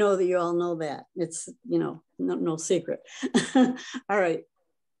 And I know that you all know that. It's, you know, no secret. All right.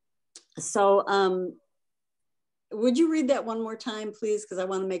 So would you read that one more time, please? Because I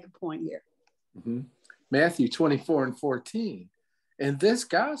want to make a point here. Mm-hmm. Matthew 24:14. And this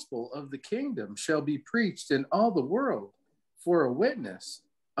gospel of the kingdom shall be preached in all the world for a witness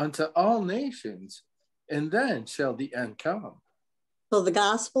unto all nations, and then shall the end come. So the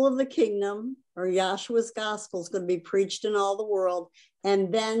gospel of the kingdom, or Yahshua's gospel, is going to be preached in all the world,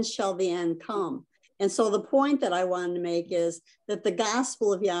 and then shall the end come. And so the point that I wanted to make is that the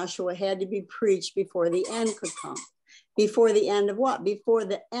gospel of Yahshua had to be preached before the end could come. Before the end of what? Before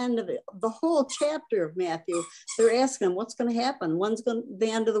the end of it. The whole chapter of Matthew, they're asking him, what's going to happen? When's the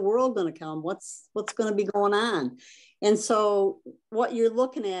end of the world going to come? What's going to be going on? And so what you're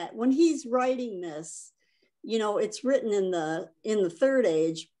looking at when he's writing this, you know, it's written in the third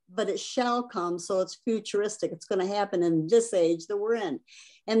age, but it shall come. So it's futuristic. It's going to happen in this age that we're in.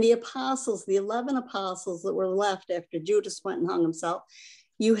 And the apostles, the 11 apostles that were left after Judas went and hung himself,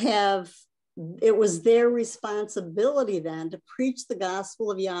 it was their responsibility then to preach the gospel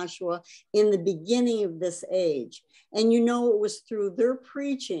of Yahshua in the beginning of this age. And you know, it was through their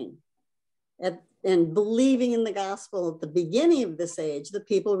preaching and believing in the gospel at the beginning of this age that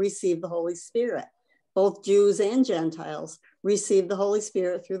people received the Holy Spirit. Both Jews and Gentiles received the Holy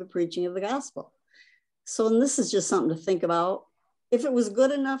Spirit through the preaching of the gospel. So, and this is just something to think about. If it was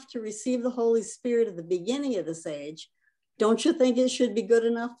good enough to receive the Holy Spirit at the beginning of this age, don't you think it should be good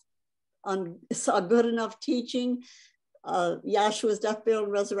enough, a good enough teaching, Yahshua's death, burial,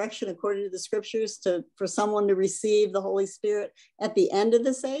 and resurrection according to the scriptures, for someone to receive the Holy Spirit at the end of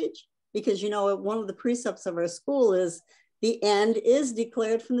this age? Because, you know, one of the precepts of our school is the end is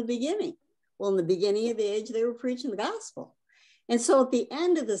declared from the beginning. Well, in the beginning of the age, they were preaching the gospel. And so at the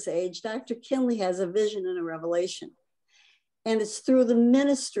end of this age, Dr. Kinley has a vision and a revelation. And it's through the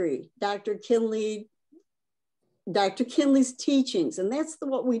ministry, Dr. Kinley's teachings. And that's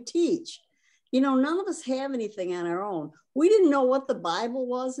what we teach. You know, none of us have anything on our own. We didn't know what the Bible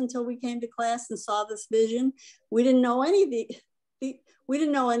was until we came to class and saw this vision. We didn't know we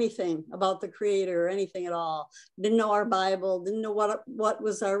didn't know anything about the Creator or anything at all. Didn't know our Bible, didn't know what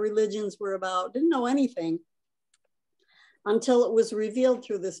was our religions were about, didn't know anything until it was revealed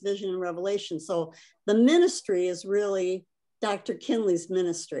through this vision and revelation. So the ministry is really Dr. Kinley's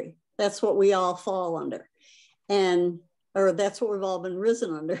ministry. That's what we all fall under. Or that's what we've all been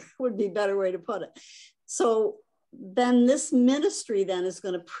risen under, would be a better way to put it. So then this ministry then is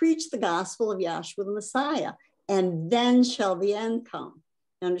going to preach the gospel of Yahshua the Messiah, and then shall the end come.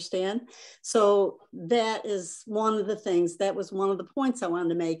 You understand? So that is one of the things, that was one of the points I wanted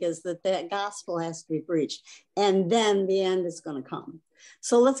to make, is that gospel has to be preached, and then the end is going to come.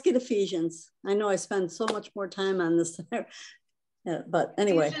 So let's get Ephesians. I know I spend so much more time on this, but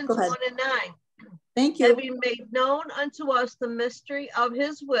anyway, Ephesians go ahead. 1 and 9. Thank you. Having made known unto us the mystery of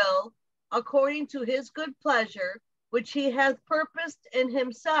his will, according to his good pleasure, which he hath purposed in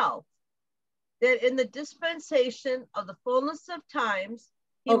himself, that in the dispensation of the fullness of times,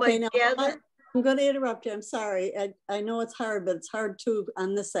 he might gather. I'm going to interrupt you. I'm sorry. I know it's hard, but it's hard too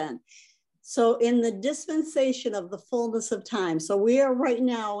on this end. So in the dispensation of the fullness of time. So we are right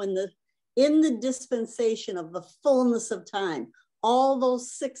now in the dispensation of the fullness of time. All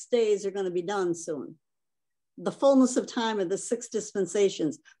those 6 days are going to be done soon. The fullness of time of the 6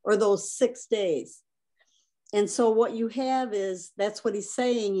 dispensations, or those 6 days. And so what you have is, that's what he's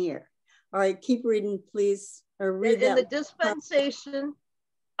saying here. All right, keep reading, please. Or read in the dispensation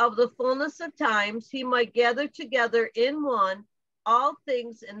of the fullness of times, he might gather together in one all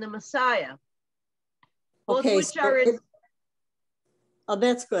things in the Messiah. Okay, which are in. Oh,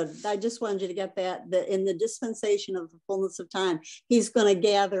 that's good. I just wanted you to get that in the dispensation of the fullness of time, he's going to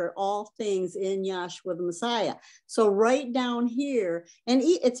gather all things in Yahshua the Messiah. So right down here, and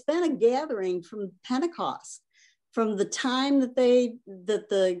it's been a gathering from Pentecost, from the time that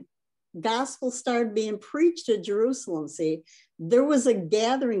the gospel started being preached at Jerusalem, see, there was a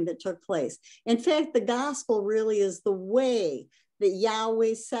gathering that took place. In fact, the gospel really is the way that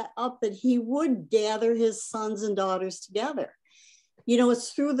Yahweh set up that he would gather his sons and daughters together. You know,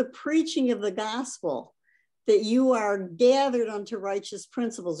 it's through the preaching of the gospel that you are gathered unto righteous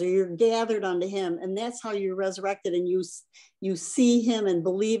principles, or you're gathered unto him. And that's how you're resurrected, and you see him and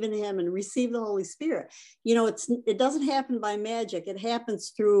believe in him and receive the Holy Spirit. You know, it doesn't happen by magic. It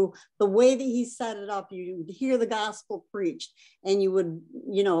happens through the way that he set it up. You would hear the gospel preached, and you would,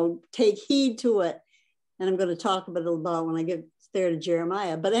 you know, take heed to it. And I'm going to talk a bit about when I get there to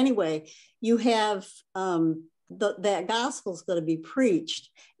Jeremiah. But anyway, you have that gospel is going to be preached,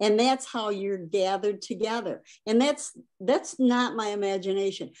 and that's how you're gathered together. And that's not my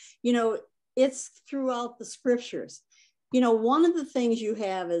imagination. You know, it's throughout the scriptures. You know, one of the things you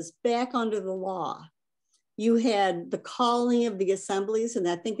have is back under the law, you had the calling of the assemblies, and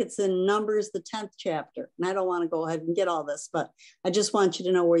I think it's in Numbers, the 10th chapter. And I don't want to go ahead and get all this, but I just want you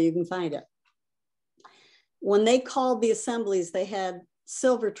to know where you can find it. When they called the assemblies, they had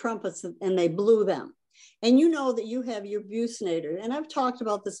silver trumpets and they blew them. And you know that you have your Snyder, and I've talked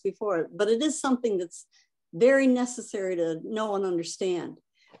about this before, but it is something that's very necessary to know and understand.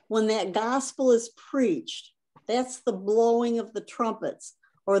 When that gospel is preached, that's the blowing of the trumpets,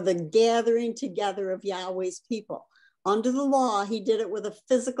 or the gathering together of Yahweh's people. Under the law, he did it with a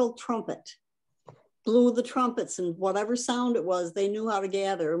physical trumpet, blew the trumpets, and whatever sound it was, they knew how to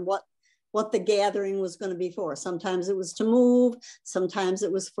gather and what the gathering was going to be for. Sometimes it was to move, sometimes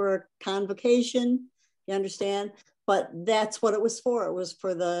it was for a convocation. You understand? But that's what it was for. It was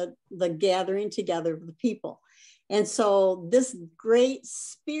for the gathering together of the people. And so this great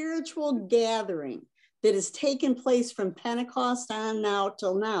spiritual gathering that has taken place from Pentecost on now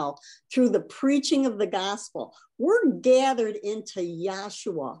till now, through the preaching of the gospel, we're gathered into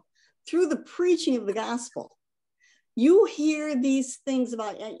Yahshua through the preaching of the gospel. You hear these things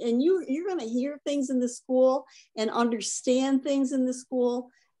about, and you're going to hear things in the school and understand things in the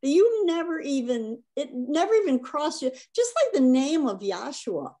school that it never even crossed you, just like the name of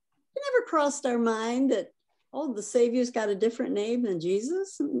Yahshua. It never crossed our mind that, oh, the Savior's got a different name than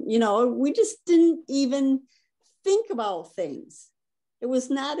Jesus. You know, we just didn't even think about things. It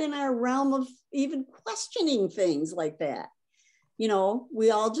was not in our realm of even questioning things like that. You know,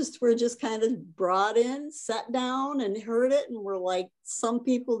 we're just kind of brought in, sat down and heard it. And we're like, some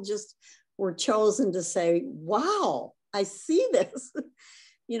people just were chosen to say, wow, I see this.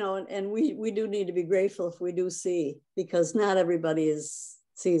 You know, and we do need to be grateful if we do see, because not everybody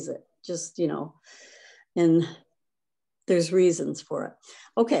sees it, just, you know, and there's reasons for it.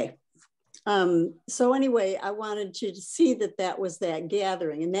 Okay. So anyway, I wanted you to see that was that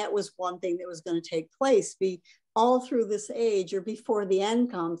gathering. And that was one thing that was going to take place all through this age, or before the end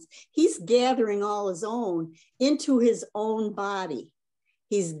comes. He's gathering all his own into his own body.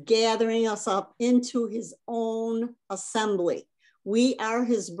 He's gathering us up into his own assembly. We are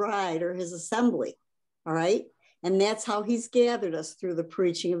his bride, or his assembly, all right? And that's how he's gathered us, through the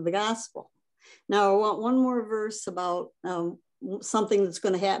preaching of the gospel. Now, I want one more verse about something that's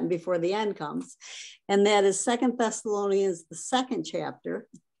going to happen before the end comes, and that is 2 Thessalonians, the 2nd chapter.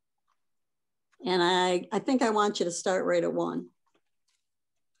 And I think I want you to start right at 1.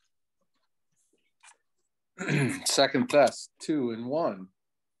 2 Thess 2:1.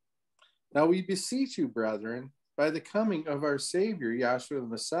 Now we beseech you, brethren, by the coming of our Savior, Yahshua the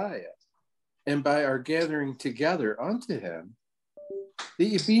Messiah, and by our gathering together unto him, that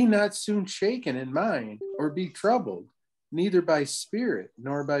ye be not soon shaken in mind, or be troubled, neither by spirit,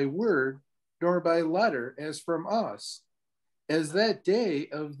 nor by word, nor by letter, as from us, as that day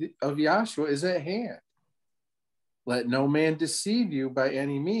of Yahshua is at hand. Let no man deceive you by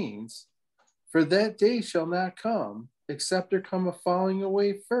any means, for that day shall not come, except there come a falling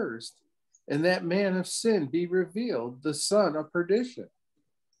away first, and that man of sin be revealed, the son of perdition.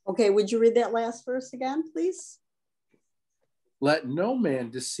 Okay, would you read that last verse again, please? Let no man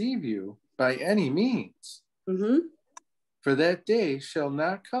deceive you by any means, for that day shall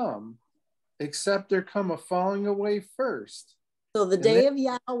not come, except there come a falling away first. So the day of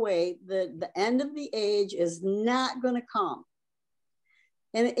Yahweh, the end of the age, is not going to come.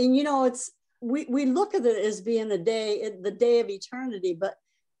 And you know, we look at it as being the day of eternity, but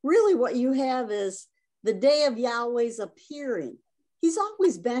really what you have is the day of Yahweh's appearing. He's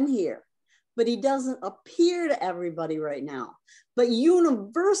always been here, but he doesn't appear to everybody right now. But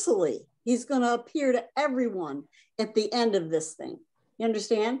universally, he's going to appear to everyone at the end of this thing. You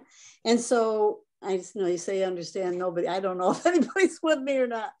understand? And so I just know you say understand, nobody, I don't know if anybody's with me or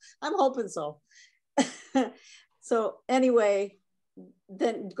not. I'm hoping so. So anyway,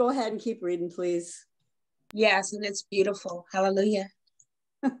 then go ahead and keep reading, please. Yes, and it's beautiful. Hallelujah.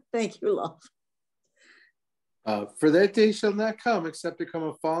 Thank you, love. For that day shall not come except to come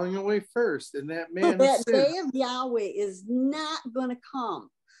a falling away first, and that man That day of Yahweh is not going to come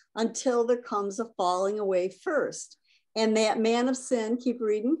until there comes a falling away first. And that man of sin, keep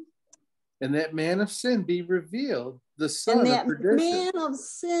reading. And that man of sin be revealed, the son and of that perdition. Man of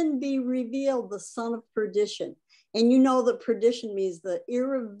sin be revealed, the son of perdition. And you know that perdition means the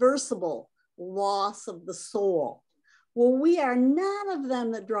irreversible loss of the soul. Well, we are none of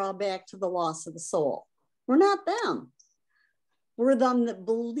them that draw back to the loss of the soul. We're not them. We're them that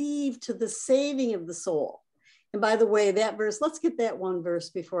believe to the saving of the soul. And by the way, that verse, let's get that one verse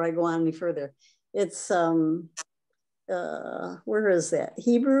before I go on any further. It's, where is that?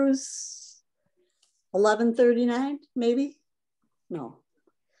 Hebrews 11:39, maybe? No,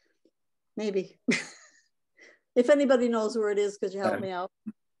 maybe. If anybody knows where it is, could you help me out?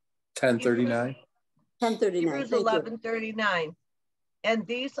 10:39. 10:39. Hebrews 11:39. And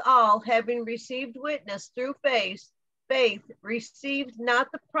these all, having received witness through faith, received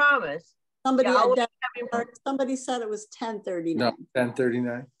not the promise. Somebody said it was 10:39. No,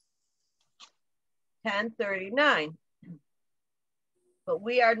 10:39. 10:39. But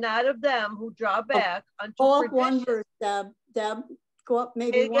we are not of them who draw back unto go up perdition. one verse, Deb. Go up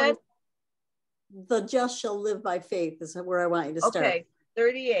maybe one. The just shall live by faith is where I want you to start. Okay,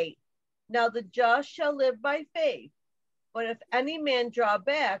 38. Now the just shall live by faith. But if any man draw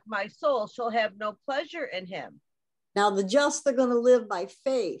back, my soul shall have no pleasure in him. Now the just are going to live by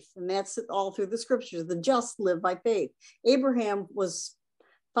faith. And that's it all through the scriptures. The just live by faith. Abraham was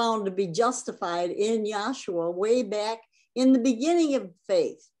found to be justified in Yahshua way back in the beginning of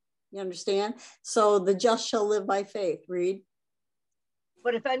faith. You understand? So the just shall live by faith. Read.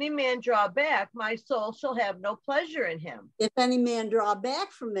 But if any man draw back, my soul shall have no pleasure in him. If any man draw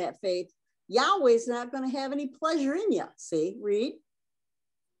back from that faith, Yahweh's not going to have any pleasure in you. See, read.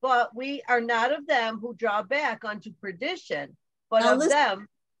 But we are not of them who draw back unto perdition, but now of them.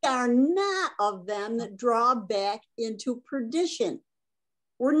 We are not of them that draw back into perdition.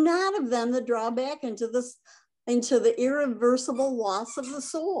 We're not of them that draw back into the irreversible loss of the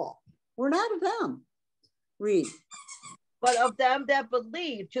soul. We're not of them. Read. But of them that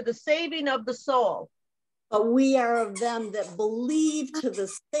believe to the saving of the soul. But we are of them that believe to the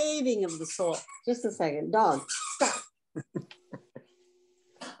saving of the soul. Just a second, dog, stop.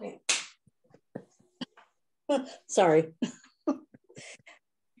 Sorry.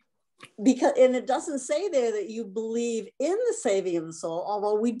 And it doesn't say there that you believe in the saving of the soul,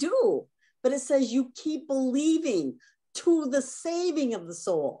 although we do, but it says you keep believing to the saving of the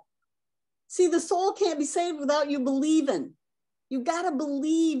soul. See, the soul can't be saved without you believing. You got to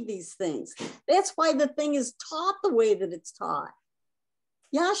believe these things. That's why the thing is taught the way that it's taught.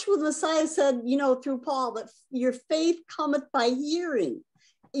 Yahshua the Messiah said, through Paul, that your faith cometh by hearing.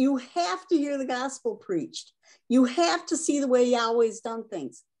 You have to hear the gospel preached. You have to see the way Yahweh's done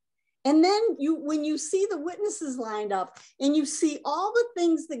things. And then when you see the witnesses lined up and you see all the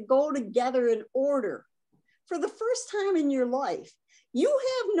things that go together in order, for the first time in your life, you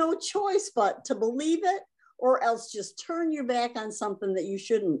have no choice but to believe it, or else just turn your back on something that you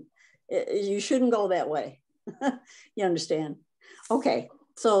shouldn't go that way. You understand? Okay,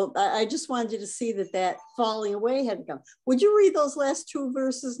 so I just wanted you to see that falling away had come. Would you read those last two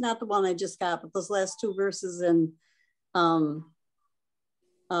verses? Not the one I just got, but those last two verses in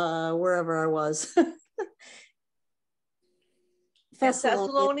wherever I was.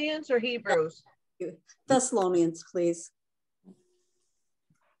 Thessalonians or Hebrews? Thessalonians, please.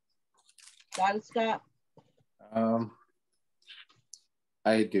 Got it, Scott?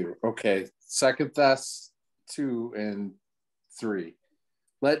 I do. Okay. 2 Thess 2 and 3.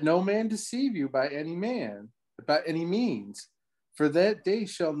 Let no man deceive you by any means, for that day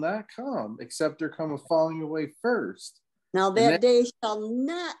shall not come except there come a falling away first. Now that day shall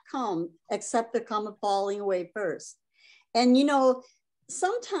not come except there come a falling away first. And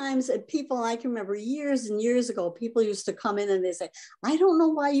sometimes people, I can remember years and years ago, people used to come in and they say, I don't know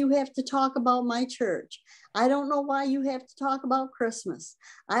why you have to talk about my church. I don't know why you have to talk about Christmas.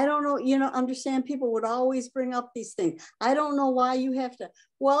 I don't know, understand, people would always bring up these things. I don't know why you have to.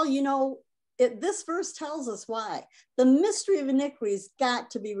 Well, this verse tells us why. The mystery of iniquity's got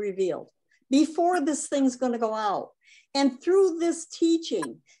to be revealed before this thing's going to go out. And through this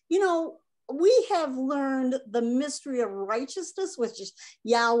teaching, we have learned the mystery of righteousness, which is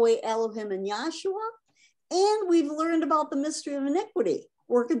Yahweh, Elohim, and Yahshua. And we've learned about the mystery of iniquity,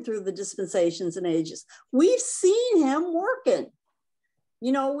 working through the dispensations and ages. We've seen him working.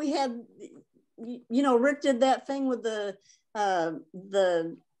 We had, Rick did that thing with the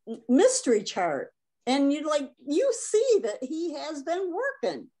the mystery chart, and you see that he has been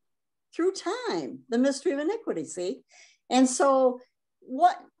working through time, the mystery of iniquity, see? And so we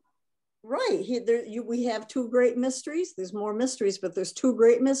have two great mysteries. There's more mysteries, but there's two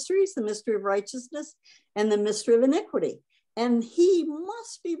great mysteries, the mystery of righteousness and the mystery of iniquity. And he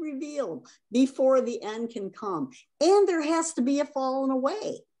must be revealed before the end can come. And there has to be a falling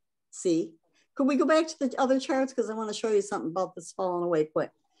away. See, could we go back to the other charts? Because I want to show you something about this falling away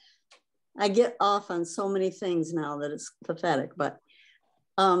quick. I get off on so many things now that it's pathetic, but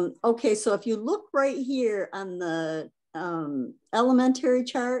okay. So if you look right here on the elementary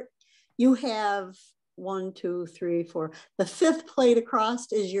chart, you have 1, 2, 3, 4. The fifth plate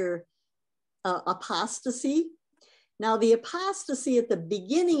across is your apostasy. Now, the apostasy at the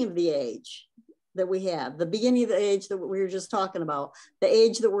beginning of the age that we have, the beginning of the age that we were just talking about, the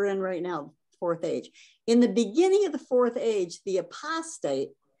age that we're in right now, fourth age. In the beginning of the fourth age, the apostate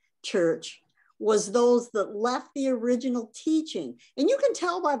church was those that left the original teaching. And you can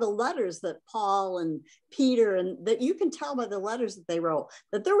tell by the letters that Paul and Peter, and that you can tell by the letters that they wrote,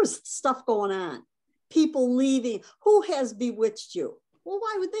 that there was stuff going on. People leaving. Who has bewitched you? Well,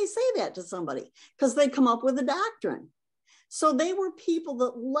 why would they say that to somebody? Because they come up with a doctrine. So they were people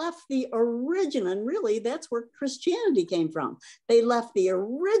that left the original, and really that's where Christianity came from. They left the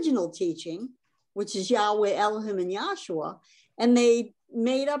original teaching, which is Yahweh, Elohim, and Yahshua, and they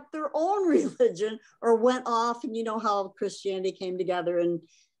made up their own religion or went off. And you know how Christianity came together, and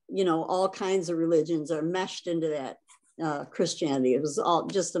all kinds of religions are meshed into that Christianity. It was all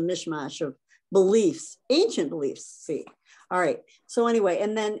just a mishmash of beliefs, ancient beliefs. See, all right. So anyway,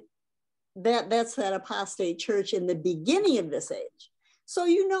 and then that's that apostate church in the beginning of this age. So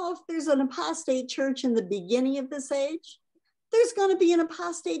if there's an apostate church in the beginning of this age, there's going to be an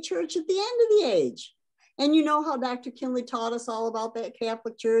apostate church at the end of the age. And you know how Dr. Kinley taught us all about that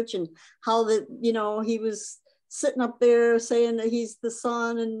Catholic Church, and how that, he was sitting up there saying that he's the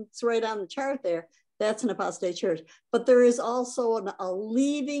son, and it's right on the chart there. That's an apostate church. But there is also a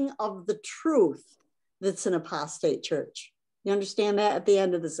leaving of the truth that's an apostate church. You understand that at the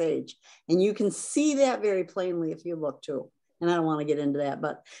end of this age? And you can see that very plainly if you look too. And I don't want to get into that,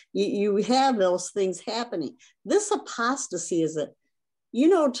 but you have those things happening. This apostasy is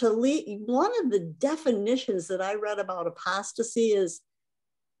to leave. One of the definitions that I read about apostasy is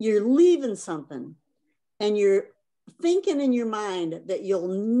you're leaving something and you're thinking in your mind that you'll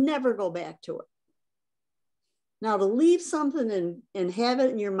never go back to it. Now, to leave something and have it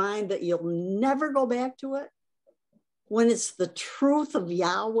in your mind that you'll never go back to it, when it's the truth of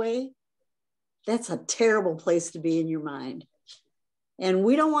Yahweh, that's a terrible place to be in your mind. And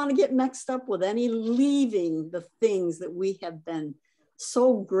we don't want to get mixed up with any leaving the things that we have been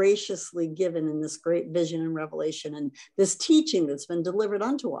so graciously given in this great vision and revelation and this teaching that's been delivered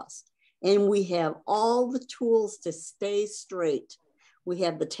unto us. And we have all the tools to stay straight. We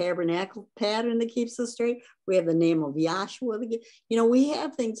have the tabernacle pattern that keeps us straight. We have the name of Yahshua. We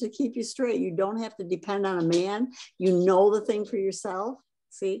have things to keep you straight. You don't have to depend on a man. You know the thing for yourself.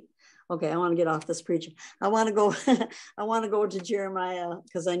 See? Okay, I want to get off this preaching. I want to go to Jeremiah,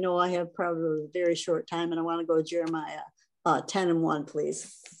 because I know I have probably a very short time, and I want to go to Jeremiah 10:1,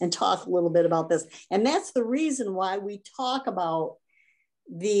 please, and talk a little bit about this. And that's the reason why we talk about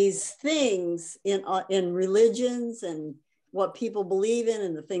these things in religions and what people believe in,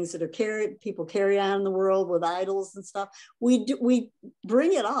 and the things that people carry on in the world with idols and stuff. We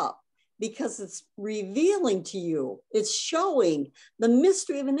bring it up because it's revealing to you, it's showing the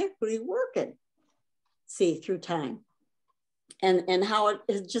mystery of iniquity working, see, through time, and how it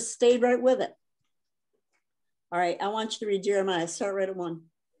has just stayed right with it. All right, I want you to read Jeremiah. Start right at 1.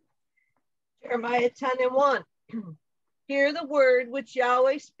 Jeremiah 10:1. Hear the word which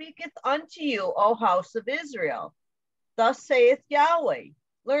Yahweh speaketh unto you, O house of Israel. Thus saith Yahweh,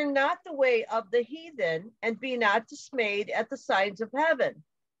 learn not the way of the heathen, and be not dismayed at the signs of heaven,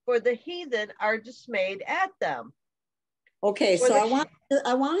 for the heathen are dismayed at them. Okay, so I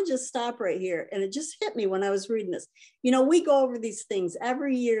want to just stop right here. And it just hit me when I was reading this. We go over these things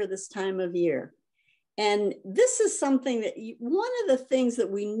every year this time of year. And this is something that one of the things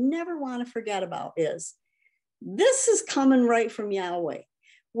that we never want to forget about is this is coming right from Yahweh.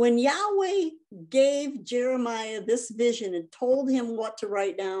 When Yahweh gave Jeremiah this vision and told him what to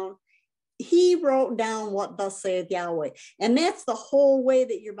write down, he wrote down what thus saith Yahweh. And that's the whole way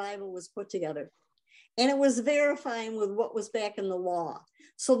that your Bible was put together. And it was verifying with what was back in the law.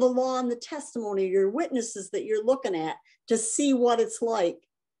 So the law and the testimony, your witnesses that you're looking at to see what it's like.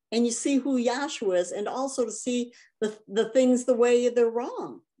 And you see who Yahshua is, and also to see the things the way they're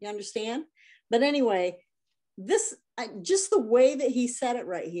wrong. You understand? But anyway, this just the way that he said it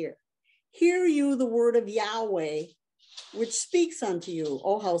right here. Hear you the word of Yahweh, which speaks unto you,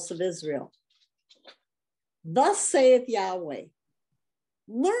 O house of Israel. Thus saith Yahweh,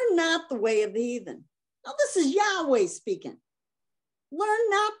 learn not the way of the heathen. Now this is Yahweh speaking. Learn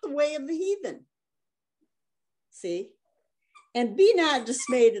not the way of the heathen. See? And be not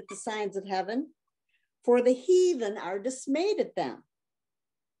dismayed at the signs of heaven, for the heathen are dismayed at them.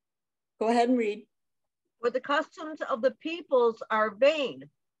 Go ahead and read. For the customs of the peoples are vain.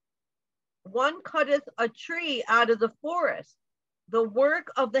 One cutteth a tree out of the forest, the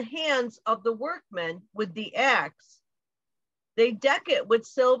work of the hands of the workmen with the axe. They deck it with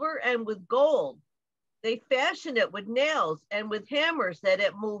silver and with gold. They fashion it with nails and with hammers that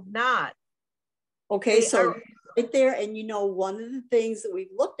it move not. Okay, so right there, and you know, one of the things that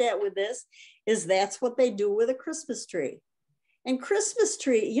we've looked at with this is that's what they do with a Christmas tree. And Christmas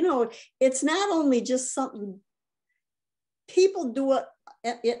tree, you know, it's not only just something, people do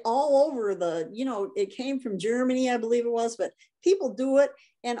it all over the, you know, it came from Germany, I believe it was, but people do it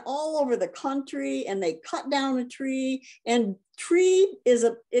and all over the country, and they cut down a tree, and tree is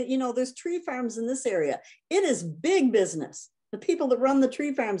you know, there's tree farms in this area. It is big business. The people that run the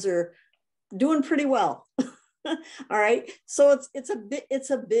tree farms are doing pretty well. All right. So it's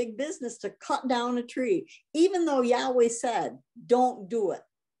a big business to cut down a tree, even though Yahweh said, don't do it.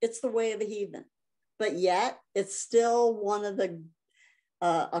 It's the way of the heathen. But yet it's still one of the,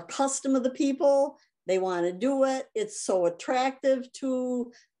 a custom of the people. They want to do it. It's so attractive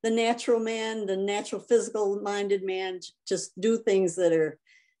to the natural man, the natural physical minded man, just do things that are,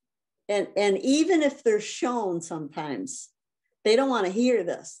 and even if they're shown sometimes, they don't want to hear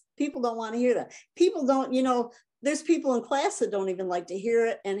this. People don't want to hear that. People don't, you know, there's people in class that don't even like to hear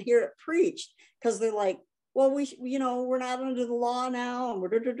it and hear it preached, because they're like, well, you know, we're not under the law now.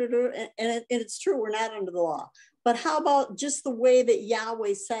 And it's true, we're not under the law. But how about just the way that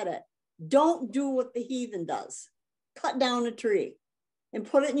Yahweh said it? Don't do what the heathen does. Cut down a tree and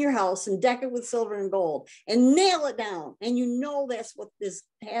put it in your house and deck it with silver and gold and nail it down. And you know that's what is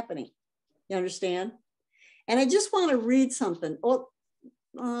happening. You understand? And I just want to read something.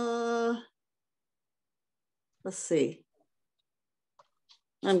 Let's see.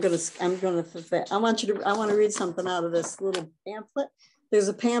 I want to read something out of this little pamphlet. There's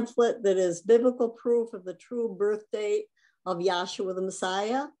a pamphlet that is biblical proof of the true birth date of Yahshua the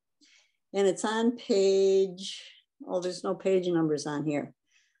Messiah. And it's on page, there's no page numbers on here.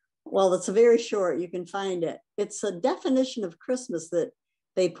 Well, it's a very short, you can find it. It's a definition of Christmas that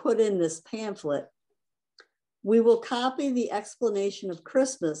they put in this pamphlet. We will copy the explanation of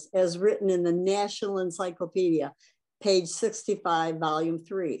Christmas as written in the National Encyclopedia, page 65, volume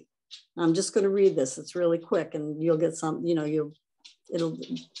 3. I'm just going to read this. It's really quick, and you'll get some, you know, it'll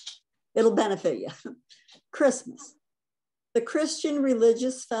benefit you. Christmas, the Christian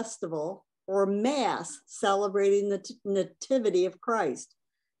religious festival or mass celebrating the nativity of Christ,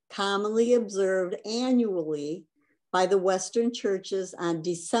 commonly observed annually by the Western churches on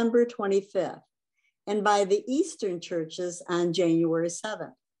December 25th. And by the Eastern churches on January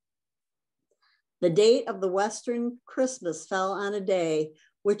 7th. The date of the Western Christmas fell on a day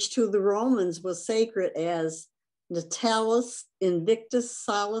which to the Romans was sacred as Natalis Invictus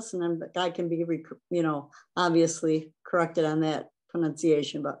Salus, and I can be, you know, obviously corrected on that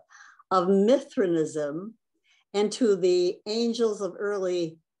pronunciation, but of Mithraism, and to the angels of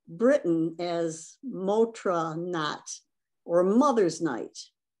early Britain as Motra Nat, or Mother's Night,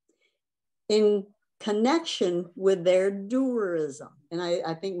 in connection with their Druidism. And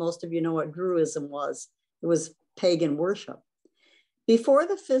I think most of you know what Druidism was. It was pagan worship. Before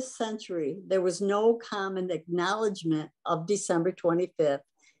the 5th century, there was no common acknowledgement of December 25th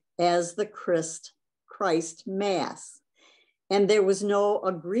as the Christ Mass. And there was no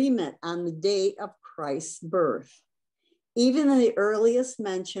agreement on the date of Christ's birth. Even in the earliest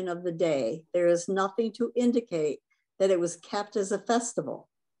mention of the day, there is nothing to indicate that it was kept as a festival.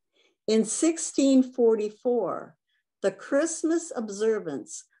 In 1644, the Christmas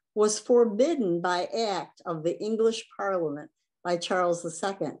observance was forbidden by act of the English Parliament by Charles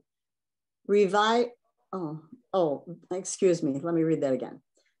II. Excuse me, let me read that again.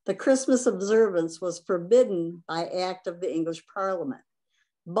 The Christmas observance was forbidden by act of the English Parliament,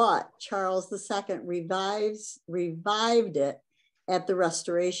 but Charles II revived it at the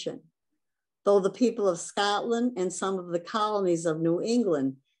Restoration. Though the people of Scotland and some of the colonies of New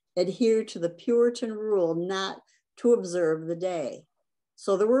England adhered to the Puritan rule not to observe the day.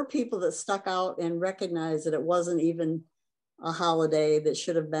 So there were people that stuck out and recognized that it wasn't even a holiday that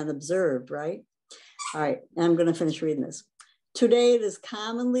should have been observed, right? All right, I'm going to finish reading this. Today it is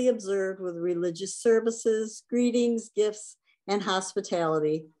commonly observed with religious services, greetings, gifts, and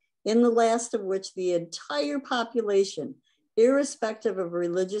hospitality, in the last of which the entire population, irrespective of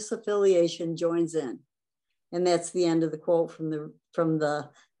religious affiliation, joins in. And that's the end of the quote from the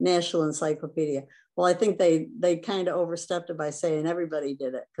National Encyclopedia. Well, I think they kind of overstepped it by saying everybody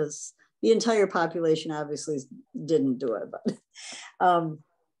did it, because the entire population obviously didn't do it. But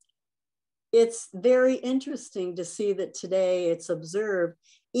it's very interesting to see that today it's observed,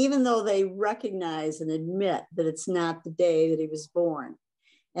 even though they recognize and admit that it's not the day that he was born.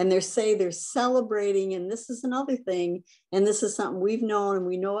 And they're celebrating, and this is another thing, and this is something we've known, and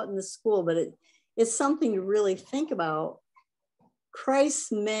we know it in the school, but it's something to really think about.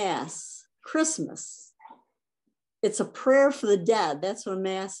 Christ's Mass, Christmas, it's a prayer for the dead. That's what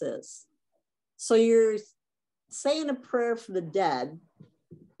Mass is. So you're saying a prayer for the dead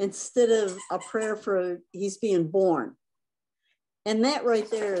instead of a prayer for he's being born. And that right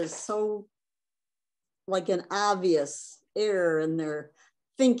there is so like an obvious error in their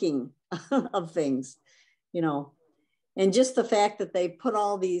thinking of things, you know. And just the fact that they put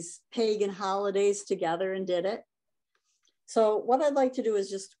all these pagan holidays together and did it. So what I'd like to do is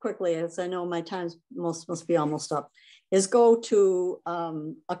just quickly, as I know my time's must be almost up, is go to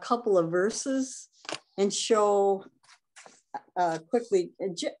a couple of verses and show quickly,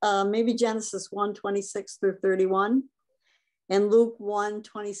 maybe Genesis 1:26 through 31 and Luke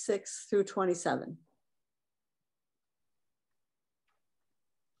 1:26 through 27.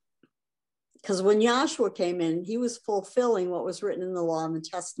 Because when Joshua came in, he was fulfilling what was written in the law and the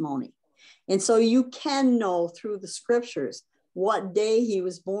testimony. And so you can know through the scriptures what day he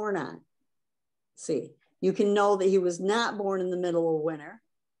was born on. See, you can know that he was not born in the middle of winter.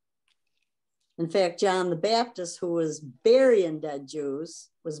 In fact, John the Baptist, who was burying dead Jews,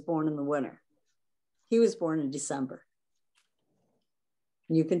 was born in the winter. He was born in December.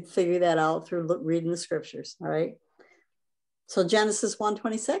 You can figure that out through reading the scriptures, all right? So Genesis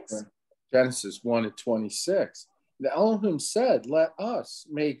 1:26. Genesis 1:26. The Elohim said, let us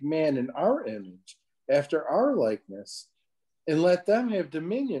make man in our image, after our likeness, and let them have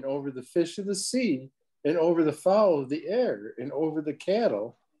dominion over the fish of the sea, and over the fowl of the air, and over the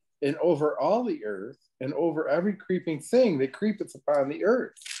cattle, and over all the earth, and over every creeping thing that creepeth upon the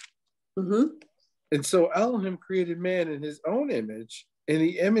earth. Mm-hmm. And so Elohim created man in his own image. In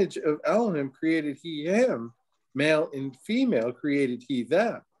the image of Elohim created he him, male and female created he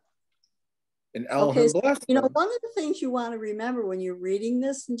them. And Elohim blessed you know, them. one of the things you want to remember when you're reading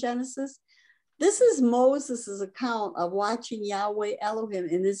this in Genesis, this is Moses' account of watching Yahweh Elohim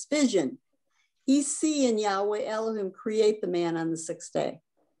in his vision. He's seeing Yahweh Elohim create the man on the sixth day.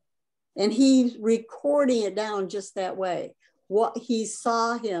 And he's recording it down just that way. What he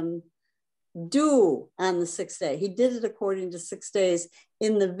saw him do on the sixth day. He did it according to 6 days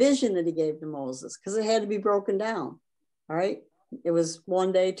in the vision that he gave to Moses, because it had to be broken down. All right. It was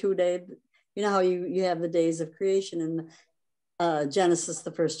 1 day, 2 days. You know how you have the days of creation in Genesis,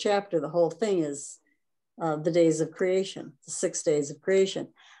 the first chapter, the whole thing is the days of creation, the 6 days of creation.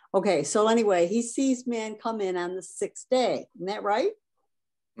 Okay, so anyway, he sees man come in on the 6th day. Isn't that right?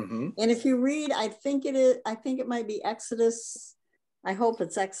 Mm-hmm. And if you read, I think it might be Exodus, I hope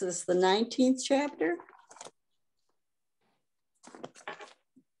it's Exodus, the 19th chapter.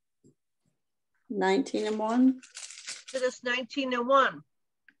 19:1. Exodus 19:1.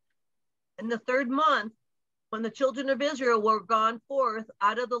 In the 3rd month, when the children of Israel were gone forth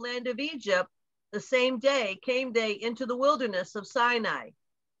out of the land of Egypt, the same day came they into the wilderness of Sinai.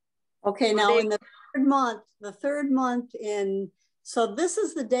 Okay, now in the third month so this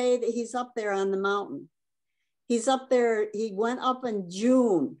is the day that he's up there on the mountain. He's up there, he went up in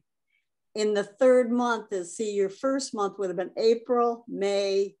June. In the 3rd month, your first month would have been April,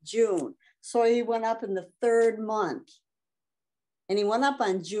 May, June. So he went up in the 3rd month. And he went up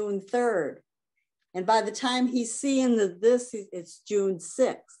on June 3rd. And by the time he's seeing it's June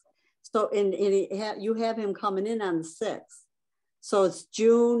 6th. So you have him coming in on the 6th. So it's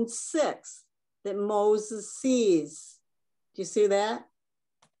June 6th that Moses sees. Do you see that?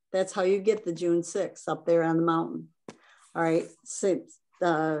 That's how you get the June 6th up there on the mountain. All right.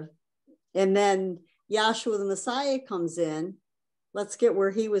 And then Yahshua the Messiah comes in. Let's get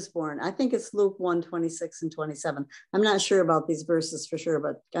where he was born. I think it's Luke 1:26 and 27. I'm not sure about these verses for sure,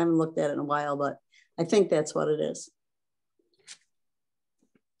 but I haven't looked at it in a while, but I think that's what it is.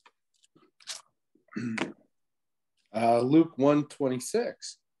 Luke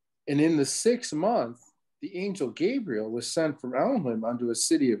 1:26. And in the 6th month, the angel Gabriel was sent from Elohim unto a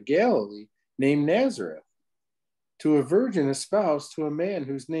city of Galilee named Nazareth, to a virgin espoused to a man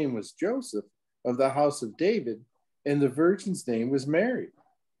whose name was Joseph, of the house of David, and the virgin's name was Mary.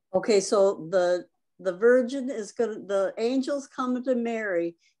 Okay, so the virgin is the angel's coming to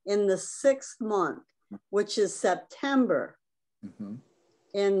Mary in the 6th month, which is September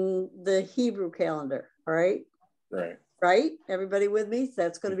in the Hebrew calendar, all right? Right. Right? Everybody with me?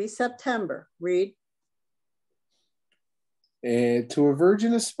 That's going to be September. Read. And to a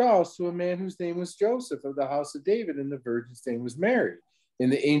virgin espoused to a man whose name was Joseph of the house of David, and the virgin's name was Mary.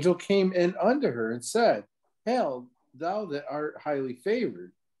 And the angel came in unto her and said, Hail, thou that art highly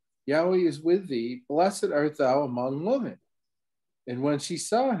favored, Yahweh is with thee, blessed art thou among women. And when she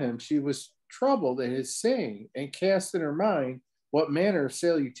saw him, she was troubled at his saying, and cast in her mind what manner of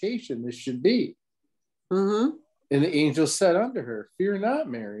salutation this should be. And the angel said unto her, Fear not,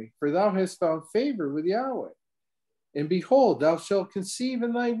 Mary, for thou hast found favor with Yahweh. And behold, thou shalt conceive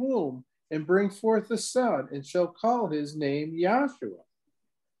in thy womb, and bring forth a son, and shall call his name Yahshua.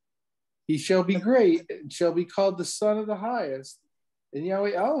 He shall be great, and shall be called the Son of the Highest, and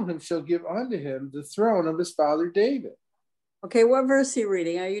Yahweh Elohim shall give unto him the throne of his father David. Okay, what verse are you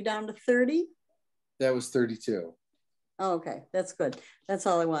reading? Are you down to 30? That was 32. Oh, okay, that's good. That's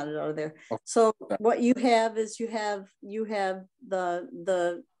all I wanted out of there. So what you have is you have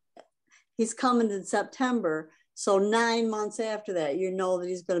the he's coming in September. So 9 months after that, you know that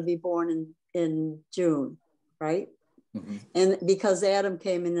he's going to be born in June, right? And because Adam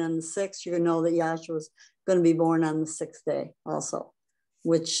came in on the 6th, you know that Yahshua was going to be born on the 6th day also,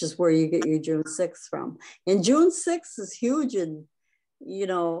 which is where you get your June 6th from. And June 6th is huge in, you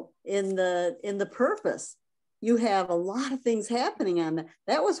know, in the purpose. You have a lot of things happening on that.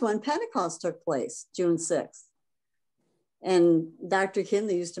 That was when Pentecost took place, June 6th. And Dr.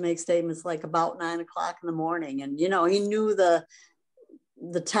 Kinley used to make statements like about 9 o'clock in the morning. And, you know, he knew the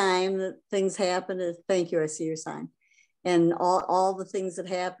time that things happened. Thank you, I see your sign. And all the things that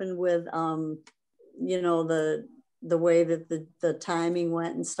happened with, you know, the way that the timing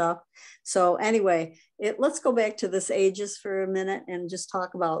went and stuff. So anyway, let's go back to this ages for a minute and just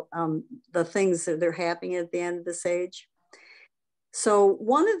talk about the things that are happening at the end of this age. So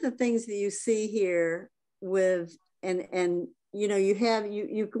one of the things that you see here with, and you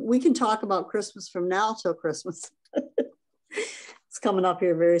know, we can talk about Christmas from now till Christmas. It's coming up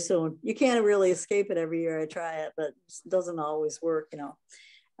here very soon. You can't really escape it every year. I try it, but it doesn't always work, you know.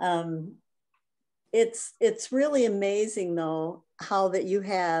 It's really amazing though, how that you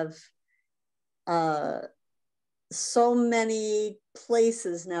have so many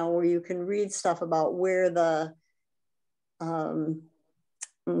places now where you can read stuff about where the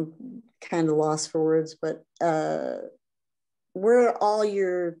kind of lost for words, but where all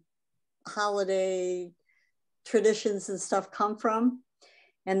your holiday traditions and stuff come from.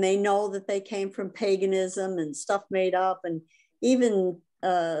 And they know that they came from paganism and stuff made up, and even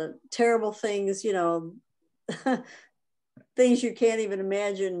terrible things, you know, things you can't even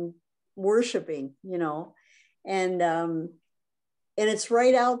imagine worshiping, you know. And it's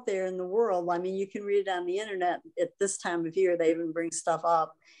right out there in the world. I mean, you can read it on the internet at this time of year. They even bring stuff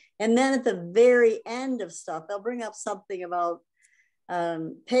up. And then at the very end of stuff, they'll bring up something about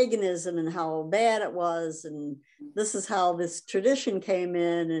paganism and how bad it was. And this is how this tradition came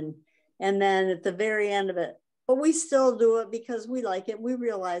in. And then at the very end of it, but we still do it because we like it. We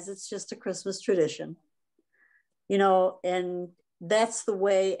realize it's just a Christmas tradition, you know, and that's the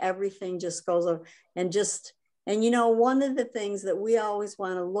way everything just goes over. And you know, one of the things that we always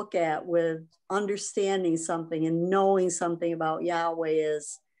want to look at with understanding something and knowing something about Yahweh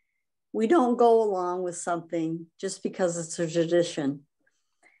is we don't go along with something just because it's a tradition.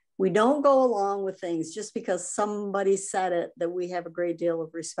 We don't go along with things just because somebody said it that we have a great deal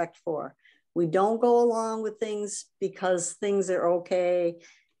of respect for. We don't go along with things because things are okay,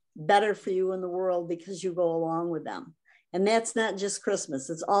 better for you in the world because you go along with them. And that's not just Christmas.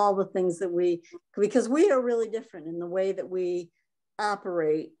 It's all the things that because we are really different in the way that we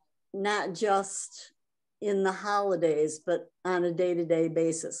operate, not just in the holidays, but on a day-to-day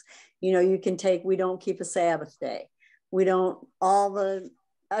basis. You know, we don't keep a Sabbath day. We don't,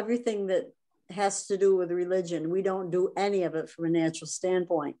 everything that has to do with religion, we don't do any of it from a natural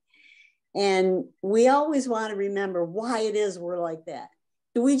standpoint. And we always want to remember why it is we're like that.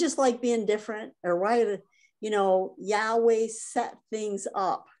 Do we just like being different, or why, you know, Yahweh set things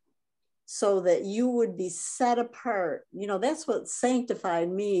up so that you would be set apart. You know, that's what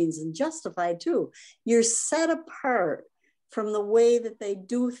sanctified means, and justified too. You're set apart from the way that they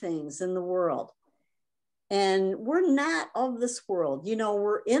do things in the world. And we're not of this world. You know,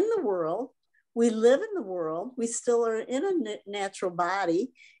 we're in the world. We live in the world. We still are in a natural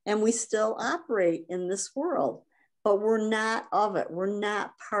body, and we still operate in this world, but we're not of it. We're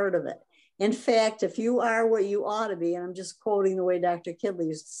not part of it. In fact, if you are what you ought to be, and I'm just quoting the way Dr. Kidley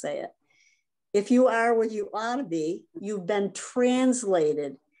used to say it, if you are what you ought to be, you've been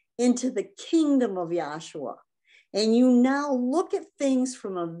translated into the kingdom of Yahshua. And you now look at things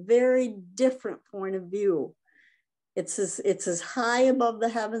from a very different point of view. It's as high above the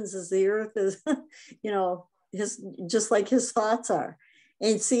heavens as the earth is, you know, just like his thoughts are.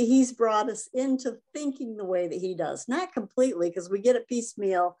 And see, he's brought us into thinking the way that he does. Not completely, because we get it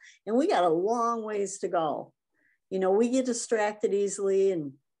piecemeal and we got a long ways to go. You know, we get distracted easily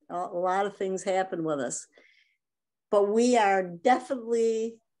and a lot of things happen with us. But we are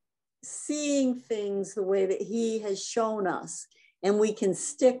definitely seeing things the way that he has shown us. And we can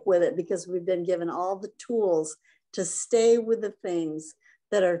stick with it because we've been given all the tools to stay with the things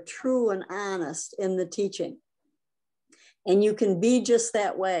that are true and honest in the teaching. And you can be just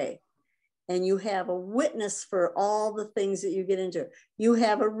that way. And you have a witness for all the things that you get into. You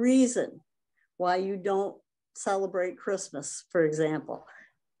have a reason why you don't celebrate Christmas, for example.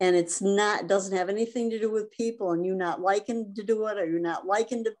 And it's not, doesn't have anything to do with people and you not liking to do it or you're not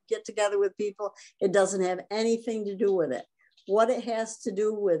liking to get together with people. It doesn't have anything to do with it. What it has to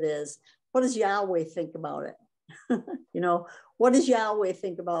do with is, what does Yahweh think about it? You know, what does Yahweh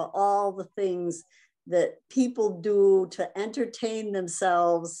think about all the things that people do to entertain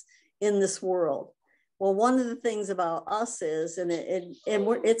themselves in this world? Well, one of the things about us is,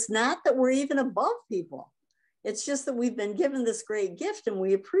 it's not that we're even above people. It's just that we've been given this great gift and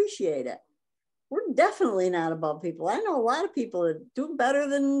we appreciate it. We're definitely not above people. I know a lot of people that do better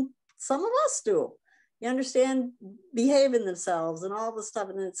than some of us do. You understand, behaving themselves and all the stuff.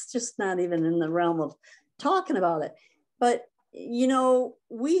 And it's just not even in the realm of talking about it. But, you know,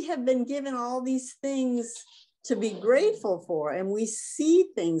 we have been given all these things to be grateful for. And we see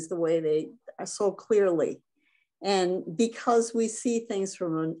things the way they are so clearly. And because we see things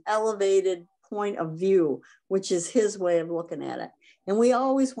from an elevated point of view, which is his way of looking at it. And we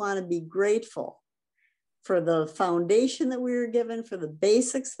always want to be grateful for the foundation that we were given, for the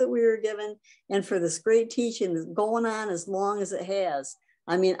basics that we were given, and for this great teaching that's going on as long as it has.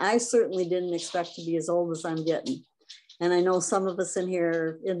 I mean, I certainly didn't expect to be as old as I'm getting. And I know some of us in here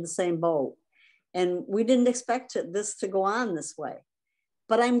are in the same boat. And we didn't expect this to go on this way.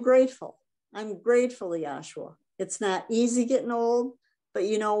 But I'm grateful. I'm grateful to Yahshua. It's not easy getting old, but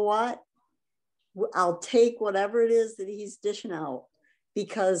you know what? I'll take whatever it is that he's dishing out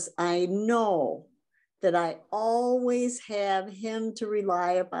because I know that I always have him to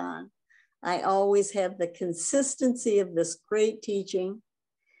rely upon. I always have the consistency of this great teaching.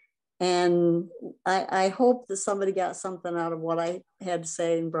 And I hope that somebody got something out of what I had to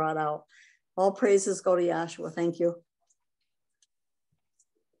say and brought out. All praises go to Yahshua. Thank you.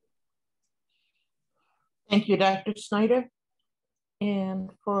 Thank you, Dr. Snyder. And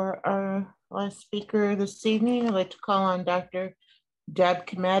for our last speaker this evening, I'd like to call on Dr. Deb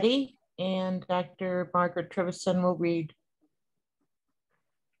Cometti, and Dr. Margaret Trevison will read.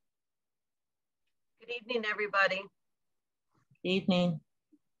 Good evening, everybody. Good evening.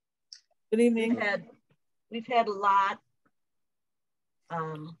 Good evening. We've had a lot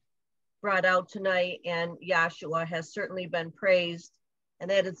brought out tonight, and Yahshua has certainly been praised. And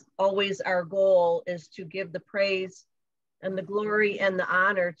that is always our goal, is to give the praise and the glory and the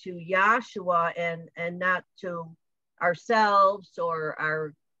honor to Yahshua and not to ourselves or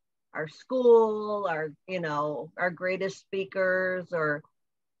our school, our greatest speakers, or,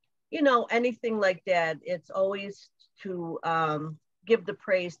 anything like that. It's always to give the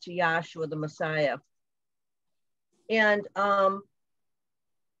praise to Yahshua, the Messiah. And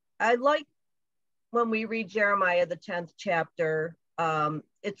I like when we read Jeremiah, the 10th chapter,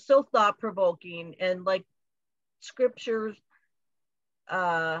 it's so thought-provoking, and like scriptures,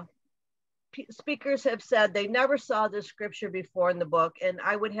 speakers have said they never saw this scripture before in the book, and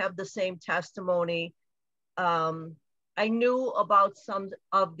I would have the same testimony. I knew about some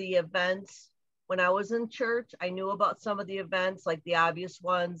of the events when I was in church. I knew about some of the events, like the obvious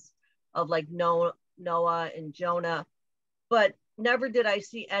ones of like Noah and Jonah, but never did I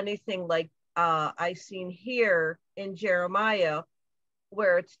see anything like I seen here in Jeremiah,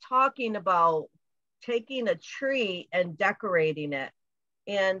 where it's talking about taking a tree and decorating it.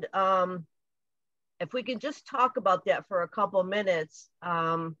 And if we can just talk about that for a couple minutes,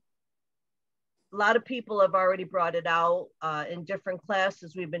 a lot of people have already brought it out in different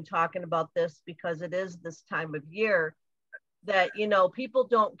classes. We've been talking about this because it is this time of year that, people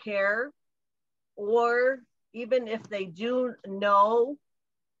don't care, or even if they do know,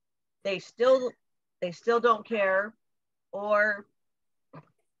 they still don't care, or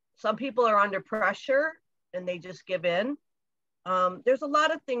some people are under pressure and they just give in. there's a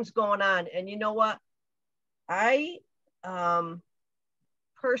lot of things going on. And you know what? I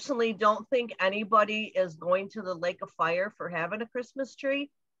personally don't think anybody is going to the lake of fire for having a Christmas tree,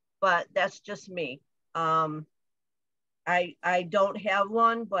 but that's just me. I don't have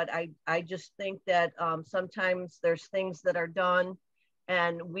one, but I just think that sometimes there's things that are done,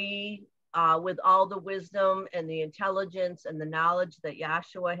 and we, with all the wisdom and the intelligence and the knowledge that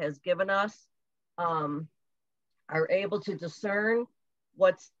Yahshua has given us, are able to discern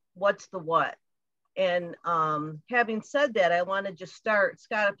what's the what. And having said that, I want to just start,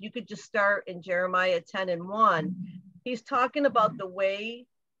 Scott, if you could just start in Jeremiah 10:1. He's talking about the way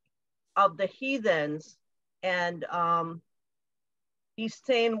of the heathens, and he's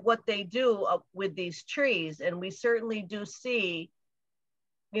saying what they do with these trees. And we certainly do see,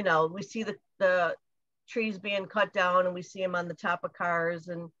 you know, we see the trees being cut down, and we see them on the top of cars,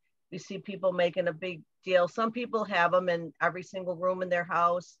 and we see people making a big deal. Some people have them in every single room in their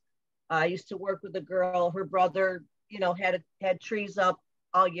house. I used to work with a girl, her brother, you know, had trees up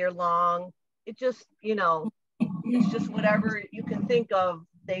all year long. It just, you know, it's just whatever you can think of,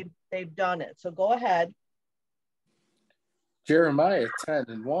 they've done it. So go ahead. Jeremiah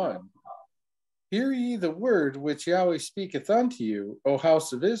 10:1. Hear ye the word which Yahweh speaketh unto you, O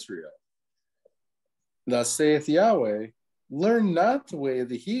house of Israel. Thus saith Yahweh, learn not the way of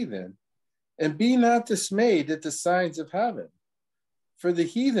the heathen, and be not dismayed at the signs of heaven, for the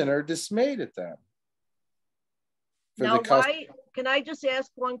heathen are dismayed at them. Now, why, can I just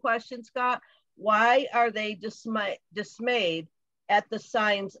ask one question, Scott? Why are they dismayed at the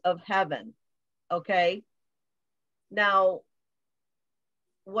signs of heaven? Okay. Now,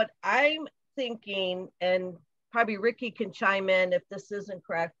 what I'm thinking, and probably Ricky can chime in if this isn't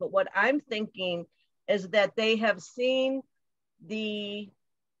correct, but what I'm thinking is that they have seen the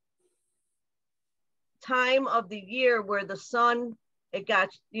time of the year where the sun, it got,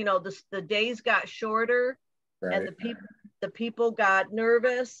 you know, the days got shorter, right, and the people got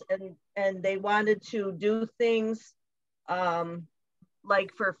nervous, and they wanted to do things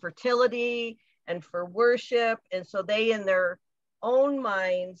like for fertility and for worship. And so they, in their own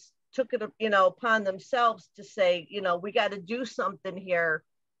minds, took it, you know, upon themselves to say, you know, we got to do something here.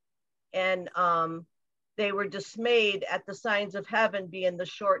 And they were dismayed at the signs of heaven being the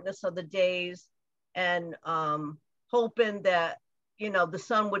shortness of the days, and hoping that, you know, the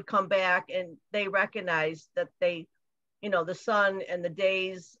sun would come back. And they recognized that they, you know, the sun and the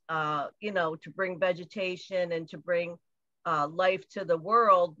days, you know, to bring vegetation and to bring life to the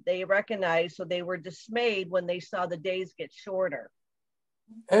world, they recognized. So they were dismayed when they saw the days get shorter.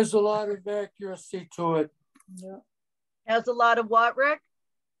 Has a lot of accuracy to it. Yeah. Has a lot of what, Rick?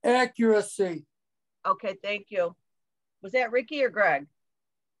 Accuracy. Okay, thank you. Was that Ricky or Greg?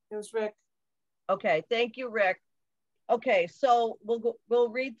 It was Rick. Okay, thank you, Rick. Okay, so we'll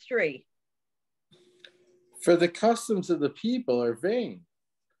read 3. For the customs of the people are vain.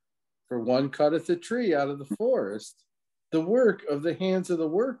 For one cutteth a tree out of the forest, the work of the hands of the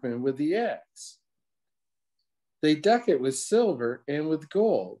workman with the axe. They deck it with silver and with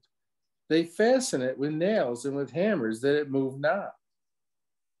gold. They fasten it with nails and with hammers, that it move not.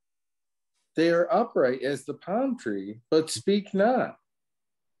 They are upright as the palm tree, but speak not.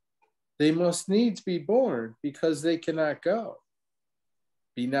 They must needs be born, because they cannot go.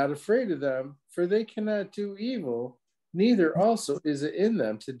 Be not afraid of them, for they cannot do evil, neither also is it in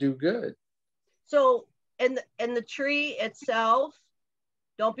them to do good. So, in the tree itself,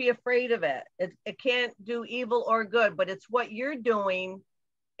 don't be afraid of it. It can't do evil or good, but it's what you're doing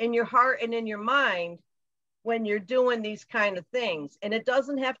in your heart and in your mind when you're doing these kind of things. And it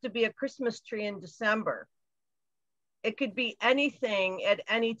doesn't have to be a Christmas tree in December. It could be anything at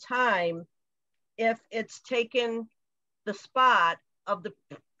any time if it's taken the spot of the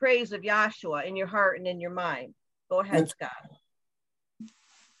praise of Yahshua in your heart and in your mind. Go ahead, Scott.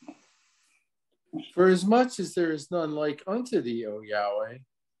 For as much as there is none like unto thee, O Yahweh,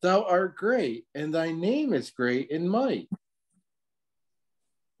 thou art great, and thy name is great in might.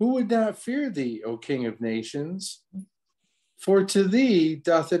 Who would not fear thee, O King of nations? For to thee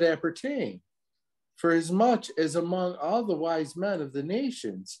doth it appertain. For as much as among all the wise men of the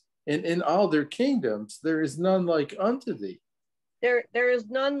nations, and in all their kingdoms, there is none like unto thee. There is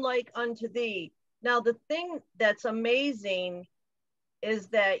none like unto thee. Now, the thing that's amazing is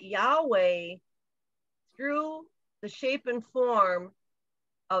that Yahweh, through the shape and form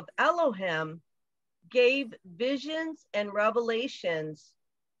of Elohim, gave visions and revelations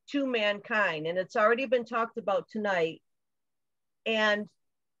to mankind. And it's already been talked about tonight. And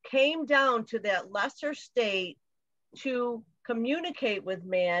came down to that lesser state to communicate with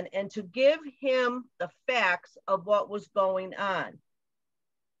man and to give him the facts of what was going on.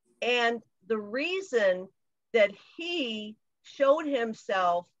 And the reason that he showed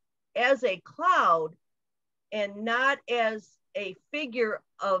himself as a cloud and not as a figure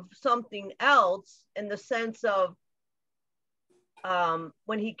of something else, in the sense of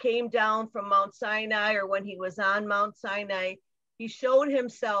when he came down from Mount Sinai, or when he was on Mount Sinai, he showed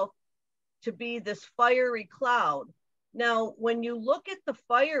himself to be this fiery cloud. Now, when you look at the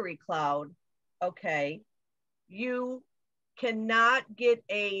fiery cloud, okay, you cannot get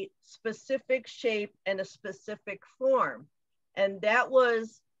a specific shape and a specific form. And that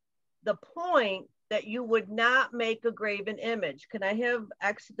was the point, that you would not make a graven image. Can I have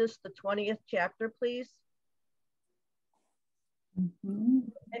Exodus, the 20th chapter, please?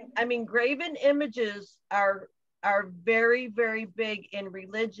 And I mean, graven images are very, very big in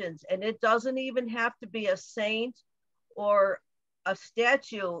religions, and it doesn't even have to be a saint or a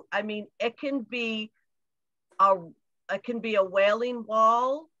statue. I mean, it can be a wailing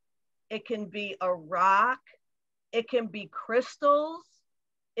wall, it can be a rock, it can be crystals,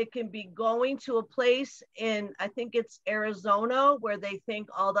 it can be going to a place in, I think it's Arizona, where they think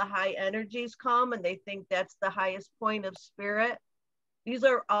all the high energies come and they think that's the highest point of spirit. These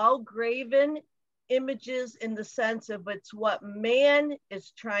are all graven images, in the sense of it's what man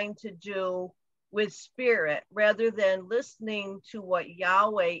is trying to do with spirit, rather than listening to what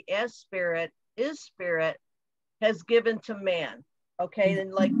Yahweh as spirit has given to man. Okay,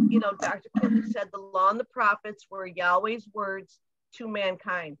 and like, you know, Dr. Kinley said, the law and the prophets were Yahweh's words to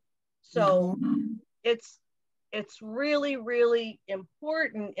mankind. So it's really, really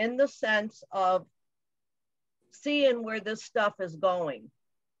important in the sense of seeing where this stuff is going.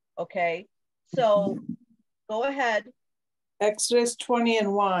 Okay, so go ahead. Exodus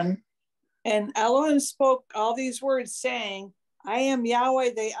 20:1. And Elohim spoke all these words, saying, I am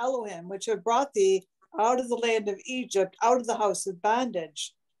Yahweh the Elohim, which have brought thee out of the land of Egypt, out of the house of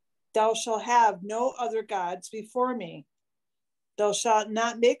bondage. Thou shalt have no other gods before me. Thou shalt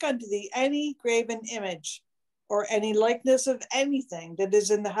not make unto thee any graven image, or any likeness of anything that is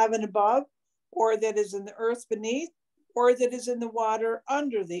in the heaven above, or that is in the earth beneath, or that is in the water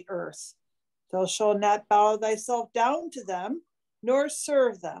under the earth. Thou shalt not bow thyself down to them, nor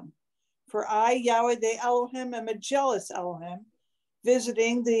serve them. For I, Yahweh the Elohim, am a jealous Elohim,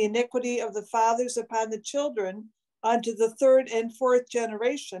 visiting the iniquity of the fathers upon the children unto the third and fourth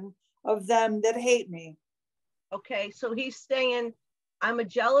generation of them that hate me. Okay, so he's saying, I'm a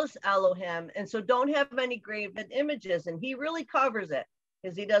jealous Elohim, and so don't have any graven images. And he really covers it,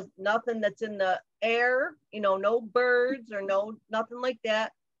 because he does nothing that's in the air, you know, no birds or nothing like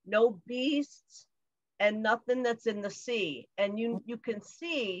that, no beasts, and nothing that's in the sea. And you can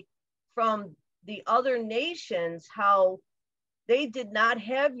see from the other nations how they did not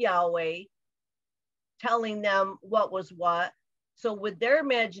have Yahweh telling them what was what. So with their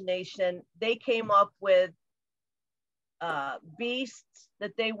imagination, they came up with beasts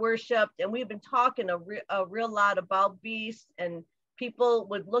that they worshiped. And we've been talking a real lot about beasts, and people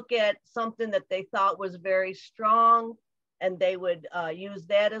would look at something that they thought was very strong, and they would use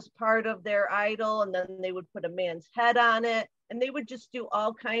that as part of their idol, and then they would put a man's head on it, and they would just do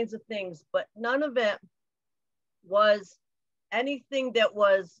all kinds of things, but none of it was anything that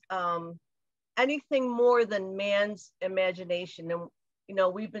was anything more than man's imagination. And you know,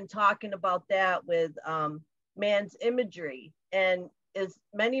 we've been talking about that with man's imagery, and as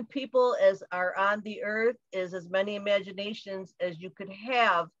many people as are on the earth is as many imaginations as you could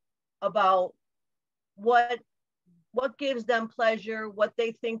have about what gives them pleasure, what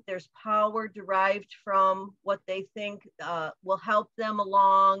they think there's power derived from, what they think will help them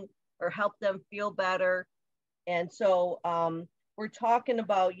along or help them feel better. And so we're talking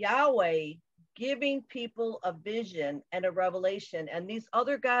about Yahweh giving people a vision and a revelation, and these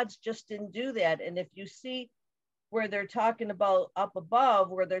other gods just didn't do that. And if you see where they're talking about up above,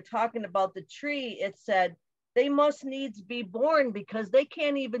 where they're talking about the tree, it said they must needs be born because they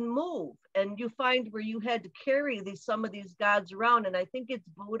can't even move. And you find where you had to carry some of these gods around. And I think it's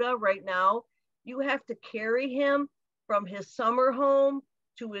Buddha right now. You have to carry him from his summer home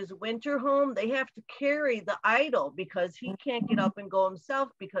to his winter home. They have to carry the idol because he can't get up and go himself,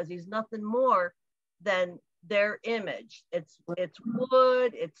 because he's nothing more than their image. It's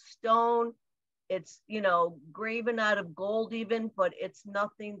wood, it's stone, it's, you know, graven out of gold even, but it's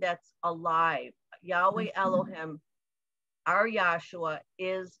nothing that's alive. Yahweh Elohim, our Yahshua,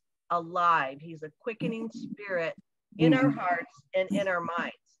 is alive. He's a quickening spirit in our hearts and in our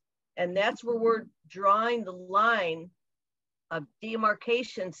minds. And that's where we're drawing the line of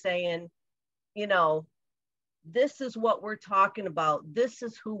demarcation, saying, you know, this is what we're talking about. This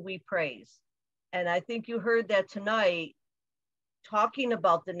is who we praise. And I think you heard that tonight, talking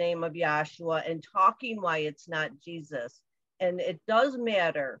about the name of Yahshua and talking why it's not Jesus. And it does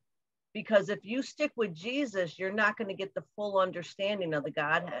matter, because if you stick with Jesus, you're not going to get the full understanding of the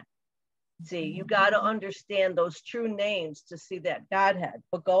Godhead. See, you got to understand those true names to see that Godhead.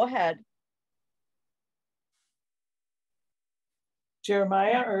 But go ahead.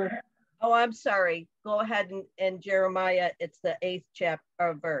 Jeremiah or? Oh, I'm sorry. Go ahead and Jeremiah, it's the 8th chapter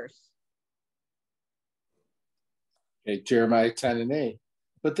or verse. Okay, Jeremiah 10:8.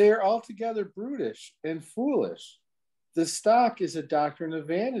 But they are altogether brutish and foolish. The stock is a doctrine of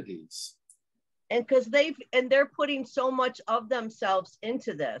vanities. And because they're putting so much of themselves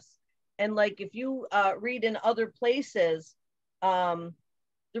into this. And like, if you read in other places, the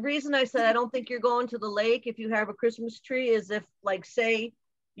reason I said I don't think you're going to the lake if you have a Christmas tree is if, like, say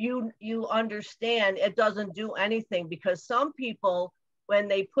you understand it doesn't do anything, because some people, when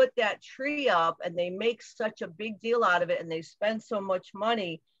they put that tree up and they make such a big deal out of it and they spend so much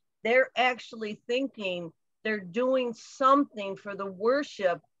money, they're actually thinking they're doing something for the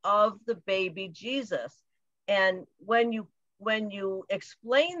worship of the baby Jesus. And when you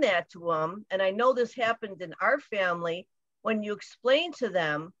explain that to them, and I know this happened in our family, when you explain to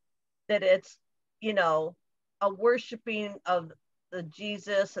them that it's, a worshiping of the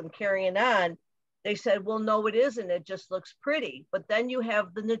Jesus and carrying on, they said, well, no, it isn't. It just looks pretty. But then you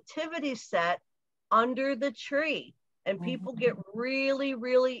have the nativity set under the tree, and people get really,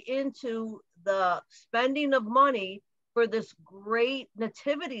 really into the spending of money for this great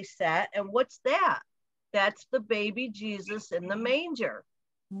nativity set. And what's that? That's the baby Jesus in the manger.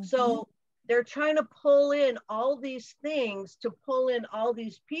 So they're trying to pull in all these things, to pull in all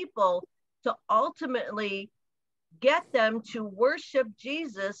these people, to ultimately get them to worship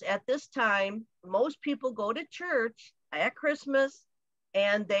Jesus. At this time, most people go to church at Christmas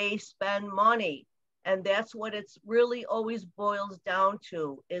and they spend money. And that's what it's really always boils down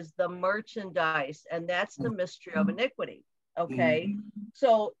to, is the merchandise. And that's the mystery of iniquity. Okay.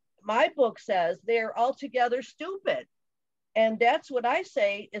 So my book says they're altogether stupid. And that's what I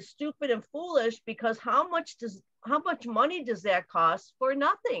say is stupid and foolish, because how much money does that cost for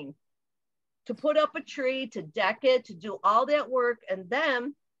nothing? To put up a tree, to deck it, to do all that work. And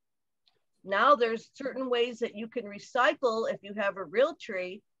then now there's certain ways that you can recycle. If you have a real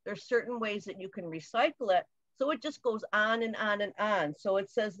tree, there's certain ways that you can recycle it. So it just goes on and on and on. So it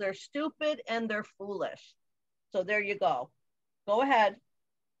says they're stupid and they're foolish. So there you go. Go ahead.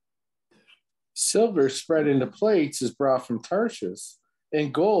 Silver spread into plates is brought from Tarshish,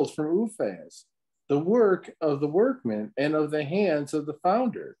 and gold from Uphaz, the work of the workman and of the hands of the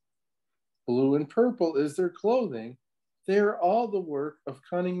founder. Blue and purple is their clothing. They are all the work of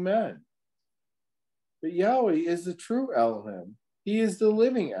cunning men. But Yahweh is the true Elohim. He is the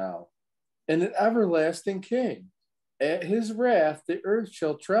living El, and an everlasting King. At his wrath the earth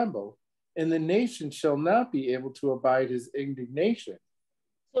shall tremble, and the nation shall not be able to abide his indignation.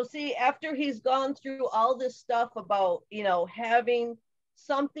 So see, after he's gone through all this stuff about, having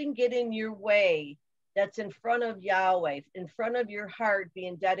something get in your way that's in front of Yahweh, in front of your heart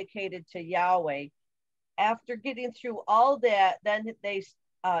being dedicated to Yahweh, after getting through all that, then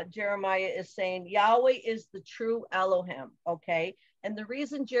Jeremiah is saying Yahweh is the true Elohim, okay? And the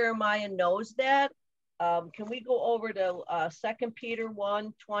reason Jeremiah knows that, can we go over to 2 Peter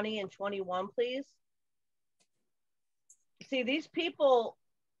 1:20 and 21, please? See, these people,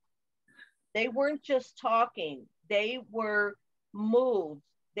 they weren't just talking. They were moved.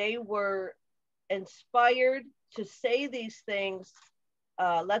 They were inspired to say these things.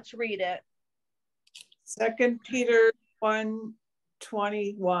 Let's read it. 2 Peter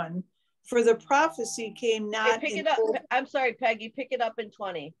 1:21. For the prophecy came not pick in it up. old... I'm sorry, Peggy, pick it up in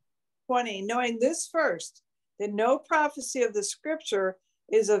 20. Knowing this first, that no prophecy of the scripture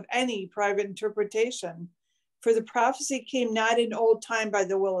is of any private interpretation. For the prophecy came not in old time by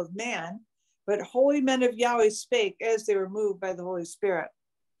the will of man, but holy men of Yahweh spake as they were moved by the Holy Spirit.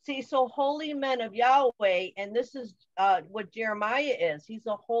 See, so holy men of Yahweh, and this is what Jeremiah is. He's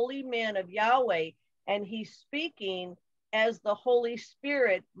a holy man of Yahweh, and he's speaking as the Holy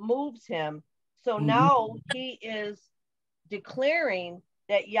Spirit moves him. So now he is declaring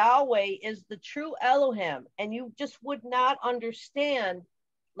that Yahweh is the true Elohim, and you just would not understand.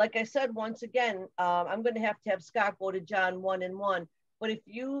 Like I said, once again, I'm going to have Scott go to John 1:1. But if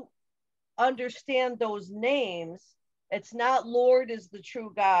you understand those names, it's not Lord is the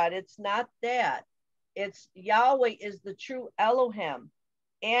true God. It's not that. It's Yahweh is the true Elohim,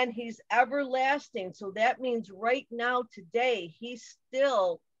 and he's everlasting. So that means right now, today, he's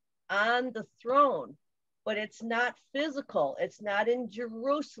still on the throne. but it's not physical. It's not in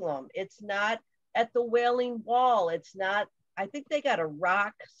Jerusalem. It's not at the Wailing Wall. It's not, I think they got a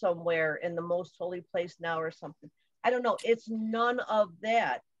rock somewhere in the most holy place now or something. I don't know. It's none of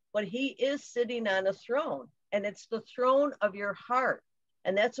that, but he is sitting on a throne, and it's the throne of your heart.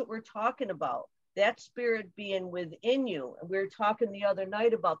 And that's what we're talking about. That spirit being within you. And we were talking the other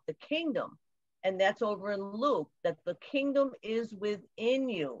night about the kingdom, and that's over in Luke, that the kingdom is within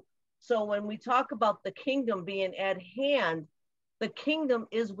you. So when we talk about the kingdom being at hand, the kingdom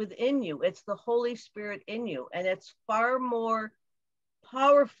is within you. It's the Holy Spirit in you. And it's far more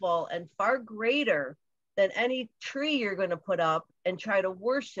powerful and far greater than any tree you're going to put up and try to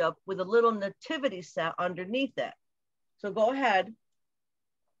worship with a little nativity set underneath it. So go ahead.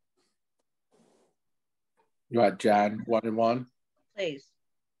 You got John 1:1. Please.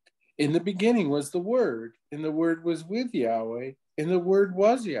 In the beginning was the Word, and the Word was with Yahweh, and the Word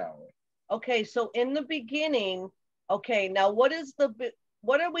was Yahweh. Okay, so in the beginning, okay, now what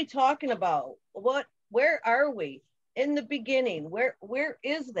are we talking about? Where are we? In the beginning, where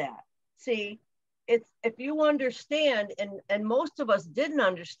is that? See, it's, if you understand, and most of us didn't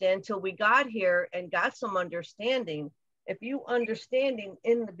understand till we got here and got some understanding. If you understanding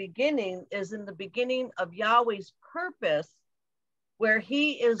in the beginning is in the beginning of Yahweh's purpose, where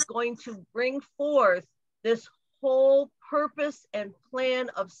he is going to bring forth this whole purpose and plan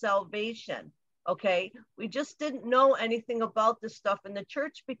of salvation. Okay, we just didn't know anything about this stuff in the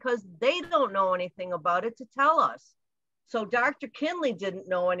church because they don't know anything about it to tell us. So Dr. Kinley didn't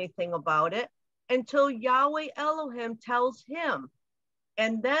know anything about it until Yahweh Elohim tells him,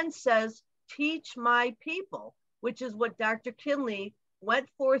 and then says, teach my people, which is what Dr. Kinley went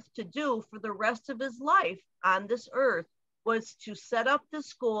forth to do for the rest of his life on this earth, was to set up the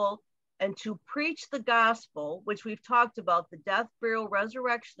school and to preach the gospel, which we've talked about, the death, burial,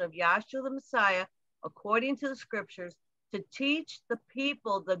 resurrection of Yahshua the Messiah, according to the scriptures, to teach the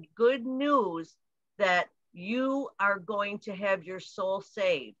people the good news that you are going to have your soul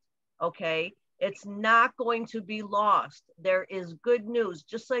saved, okay? It's not going to be lost. There is good news,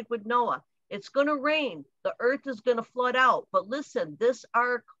 just like with Noah. It's going to rain. The earth is going to flood out. But listen, this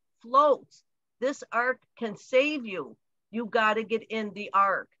ark floats. This ark can save you. You got to get in the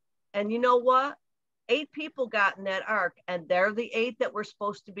ark. And you know what? 8 people got in that ark, and they're the 8 that were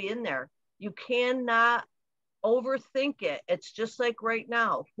supposed to be in there. You cannot overthink it. It's just like right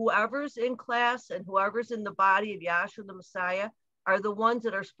now. Whoever's in class and whoever's in the body of Yahshua the Messiah are the ones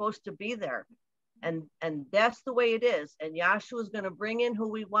that are supposed to be there. And that's the way it is. And Yahshua is going to bring in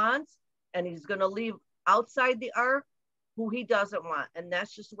who he wants, and he's going to leave outside the ark who he doesn't want. And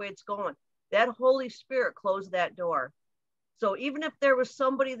that's just the way it's going. That Holy Spirit closed that door. So even if there was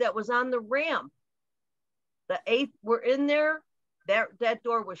somebody that was on the ramp, the 8 were in there, that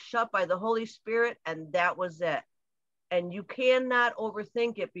door was shut by the Holy Spirit, and that was it. And you cannot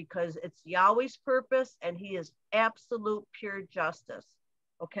overthink it because it's Yahweh's purpose, and he is absolute pure justice.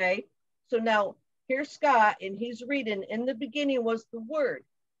 Okay? So now here's Scott, and he's reading, in the beginning was the Word.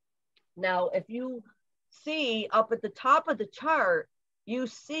 Now, if you see up at the top of the chart, you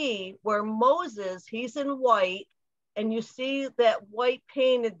see where Moses, he's in white, and you see that white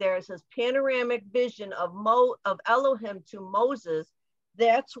painted there. It says panoramic vision of Elohim to Moses.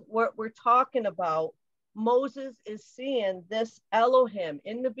 That's what we're talking about. Moses is seeing this Elohim.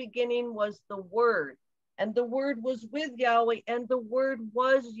 In the beginning was the Word, and the Word was with Yahweh, and the Word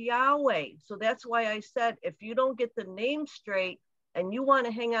was Yahweh. So that's why I said, if you don't get the name straight and you want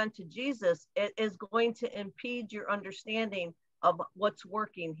to hang on to Jesus, it is going to impede your understanding of what's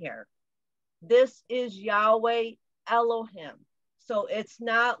working here. This is Yahweh Elohim. So it's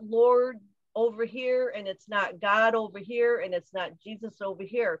not Lord over here, and it's not God over here, and it's not Jesus over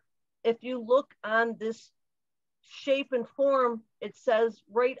here. If you look on this shape and form, it says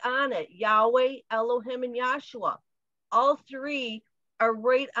right on it, Yahweh, Elohim, and Yahshua. All 3 are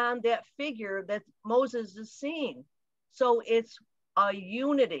right on that figure that Moses is seeing. So it's a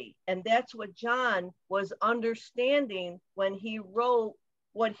unity. And that's what John was understanding when he wrote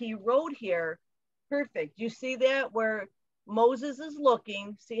what he wrote here. Perfect. You see that where Moses is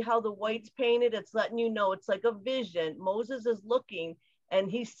looking, see how the white's painted? It's letting you know it's like a vision. Moses is looking, and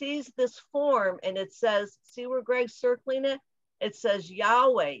he sees this form, and it says, see where Greg's circling it? It says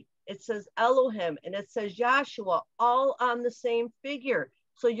Yahweh, it says Elohim, and it says Yahshua, all on the same figure.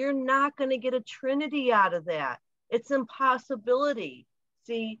 So you're not going to get a Trinity out of that. It's impossibility.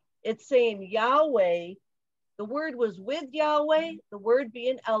 See, it's saying Yahweh. The Word was with Yahweh, the Word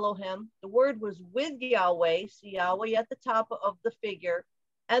being Elohim. The Word was with Yahweh, see Yahweh at the top of the figure,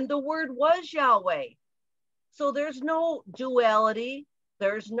 and the Word was Yahweh. So there's no duality,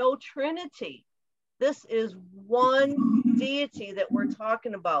 there's no Trinity. This is one deity that we're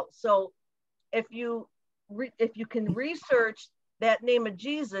talking about. So if you can research that name of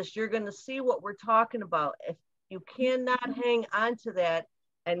Jesus, you're going to see what we're talking about. If you cannot hang on to that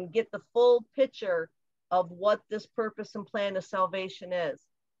and get the full picture of what this purpose and plan of salvation is.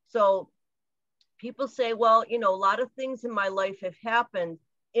 So people say, well, you know, a lot of things in my life have happened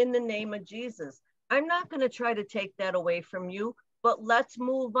in the name of Jesus. I'm not going to try to take that away from you, but let's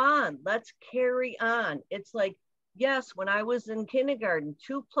move on. Let's carry on. It's like, yes, when I was in kindergarten,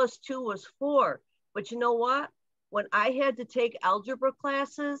 2 + 2 was 4. But you know what? When I had to take algebra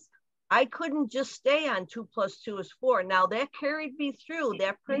classes, I couldn't just stay on 2 + 2 is 4. Now that carried me through,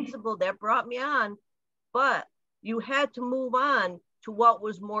 that principle that brought me on, but you had to move on to what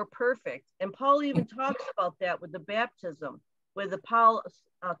was more perfect. And Paul even talks about that with the baptism, with the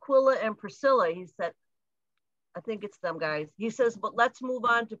Aquila and Priscilla. He said, I think it's them guys. He says, but let's move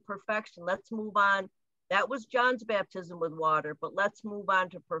on to perfection. Let's move on. That was John's baptism with water, but let's move on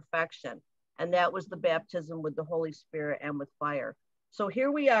to perfection. And that was the baptism with the Holy Spirit and with fire. So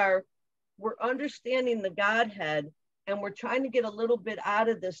here we are, we're understanding the Godhead, and we're trying to get a little bit out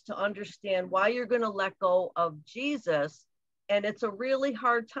of this to understand why you're going to let go of Jesus. And it's a really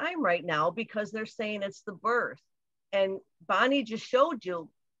hard time right now because they're saying it's the birth. And Bonnie just showed you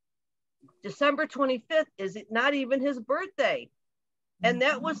December 25th is it not even his birthday. And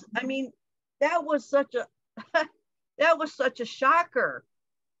that was, I mean, that was such a that was such a shocker.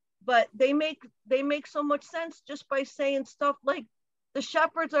 But they make so much sense just by saying stuff like the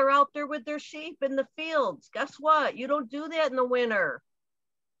shepherds are out there with their sheep in the fields. Guess what? You don't do that in the winter.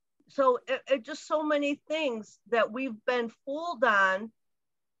 So it just so many things that we've been fooled on.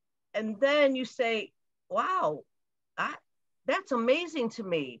 And then you say, wow, that's amazing to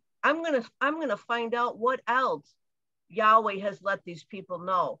me. I'm gonna find out what else Yahweh has let these people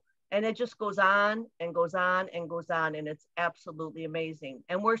know. And it just goes on and goes on and goes on. And it's absolutely amazing.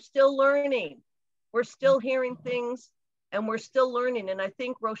 And we're still learning. We're still hearing things and we're still learning. And I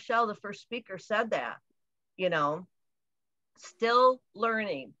think Rochelle, the first speaker, said that, you know, still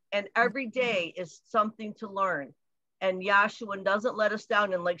learning. And every day is something to learn. And Yahshua doesn't let us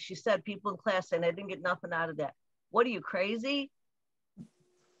down. And like she said, people in class saying, I didn't get nothing out of that. What are you, crazy?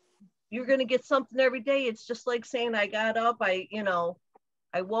 You're going to get something every day. It's just like saying, I got up,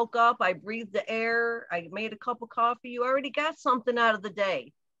 I woke up, I breathed the air, I made a cup of coffee. You already got something out of the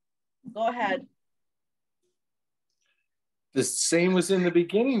day. Go ahead. The same was in the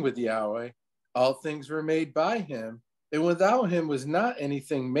beginning with Yahweh. All things were made by him, and without him was not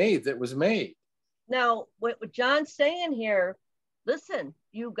anything made that was made. Now, what John's saying here, listen,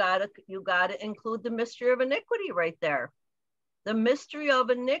 you gotta include the mystery of iniquity right there. The mystery of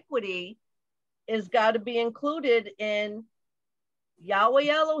iniquity is got to be included in Yahweh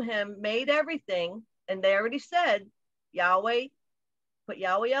Elohim made everything. And they already said, Yahweh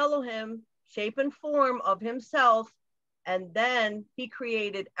Elohim, shape and form of himself. And then he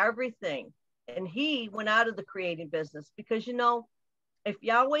created everything. And he went out of the creating business because, you know, if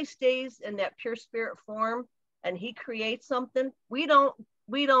Yahweh stays in that pure spirit form and he creates something, we don't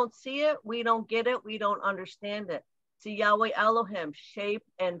see it. We don't get it. We don't understand it. See, Yahweh Elohim, shape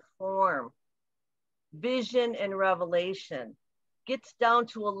and form, vision and revelation, gets down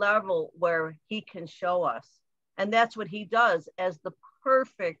to a level where he can show us. And that's what he does as the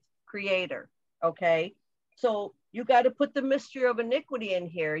perfect creator, okay? So you got to put the mystery of iniquity in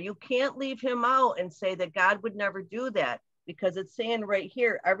here. You can't leave him out and say that God would never do that because it's saying right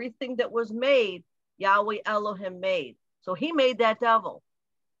here, everything that was made, Yahweh Elohim made. So he made that devil.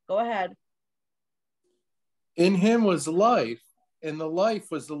 Go ahead. In him was life, and the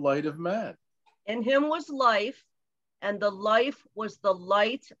life was the light of men. In him was life, and the life was the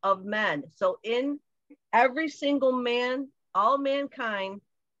light of men. So in every single man, all mankind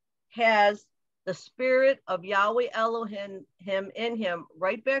has the spirit of Yahweh Elohim in him,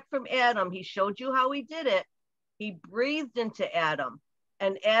 right back from Adam. He showed you how he did it. He breathed into Adam,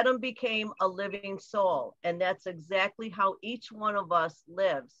 and Adam became a living soul. And that's exactly how each one of us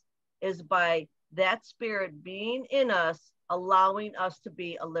lives, is by that spirit being in us, allowing us to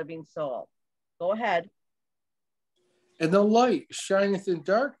be a living soul. Go ahead. And the light shineth in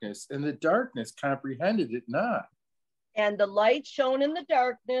darkness, and the darkness comprehended it not. And the light shone in the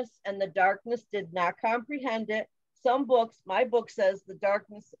darkness, and the darkness did not comprehend it. Some books, my book says the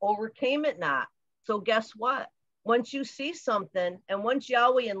darkness overcame it not. So guess what? Once you see something, and once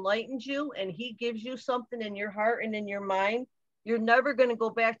Yahweh enlightens you, and he gives you something in your heart and in your mind, you're never going to go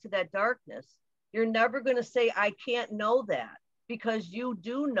back to that darkness. You're never going to say, I can't know that, because you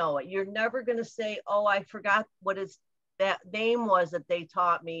do know it. You're never going to say, oh, I forgot what it's that name was that they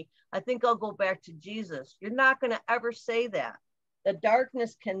taught me, I think I'll go back to Jesus. You're not going to ever say that. The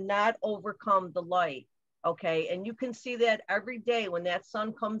darkness cannot overcome the light. Okay. And you can see that every day when that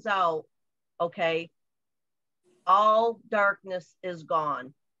sun comes out. Okay. All darkness is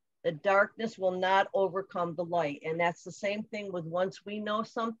gone. The darkness will not overcome the light. And that's the same thing with once we know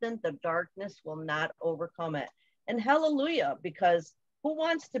something, the darkness will not overcome it. And hallelujah, because who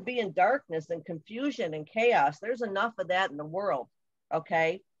wants to be in darkness and confusion and chaos? There's enough of that in the world.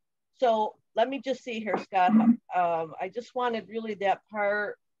 Okay. So let me just see here, Scott. I just wanted really that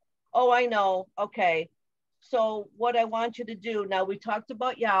part. Oh, I know. Okay. So what I want you to do now, we talked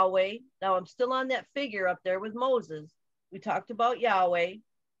about Yahweh. Now I'm still on that figure up there with Moses. We talked about Yahweh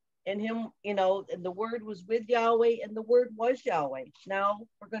and him, you know, and the word was with Yahweh and the word was Yahweh. Now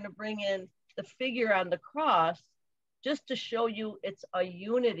we're going to bring in the figure on the cross just to show you it's a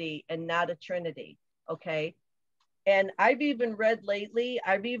unity and not a trinity. Okay. And I've even read lately,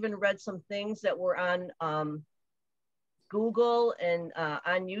 I've even read some things that were on Google and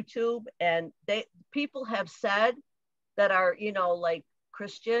on YouTube, and people have said that are, you know, like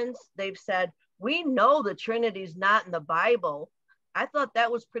Christians, they've said, we know the Trinity's not in the Bible. I thought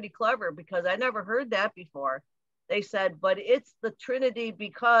that was pretty clever because I never heard that before. They said, but it's the Trinity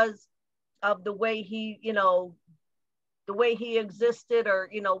because of the way he, you know, the way he existed or,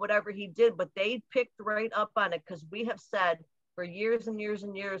 you know, whatever he did, but they picked right up on it because we have said for years and years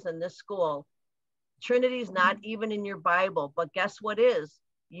and years in this school, Trinity's not even in your Bible, but guess what is?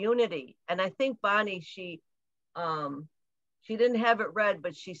 Unity. And I think Bonnie, she didn't have it read,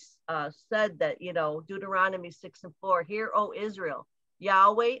 but she said that, you know, Deuteronomy 6:4, hear, O Israel,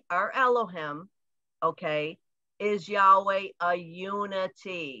 Yahweh, our Elohim, okay, is Yahweh a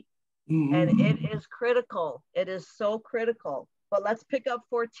unity. And it is critical. It is so critical. But let's pick up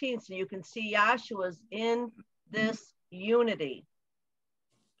 14 so you can see Yahshua's in this unity.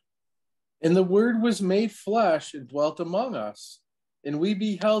 And the Word was made flesh and dwelt among us, and we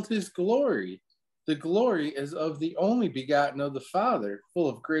beheld his glory. The glory is of the only begotten of the Father, full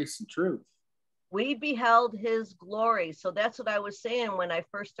of grace and truth. We beheld his glory. So that's what I was saying when I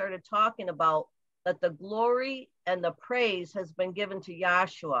first started talking about that the glory and the praise has been given to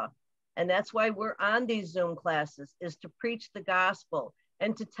Yahshua. And that's why we're on these Zoom classes, is to preach the gospel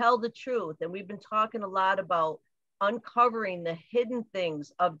and to tell the truth. And we've been talking a lot about uncovering the hidden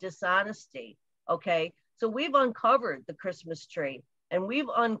things of dishonesty. Okay, so we've uncovered the Christmas tree, and we've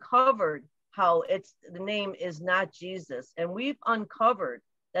uncovered how the name is not Jesus, and we've uncovered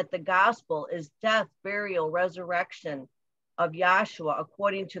that the gospel is death, burial, resurrection of Yahshua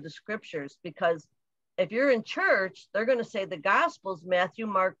according to the scriptures. Because if you're in church, they're going to say the gospels, Matthew,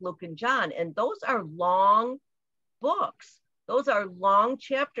 Mark, Luke, and John, and those are long books. Those are long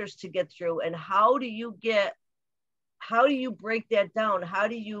chapters to get through. And how do you break that down? How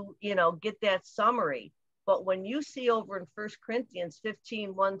do you, get that summary? But when you see over in 1 Corinthians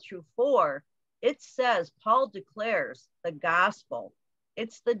 15:1-4, it says, Paul declares the gospel.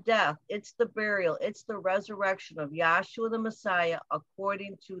 It's the death, it's the burial, it's the resurrection of Yahshua the Messiah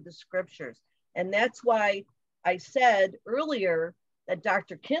according to the scriptures. And that's why I said earlier that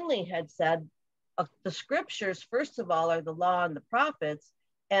Dr. Kinley had said the scriptures, first of all, are the law and the prophets,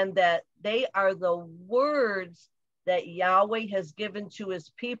 and that they are the words that Yahweh has given to his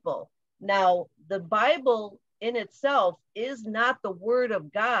people. Now, the Bible in itself is not the word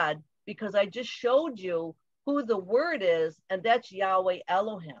of God, because I just showed you who the word is, and that's Yahweh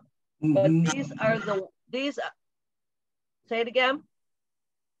Elohim. But say it again.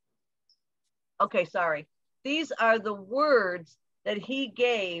 Okay, sorry. These are the words that he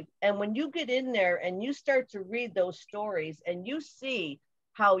gave. And when you get in there and you start to read those stories and you see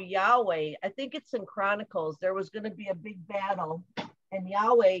how Yahweh, I think it's in Chronicles, there was going to be a big battle, and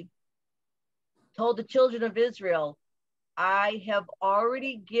Yahweh told the children of Israel, I have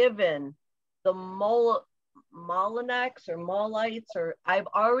already given the Moabites, or Moabites,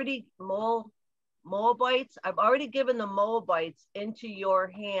 I've already given the Moabites into your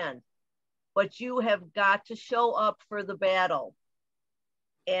hand, but you have got to show up for the battle.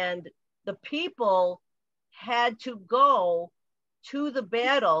 And the people had to go to the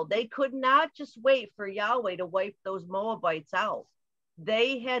battle. They could not just wait for Yahweh to wipe those Moabites out.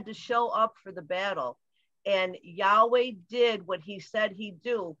 They had to show up for the battle. And Yahweh did what he said he'd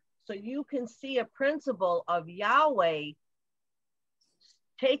do. So you can see a principle of Yahweh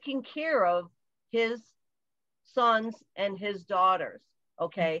taking care of his sons and his daughters.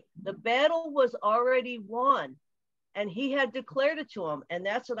 Okay, the battle was already won, and he had declared it to them. And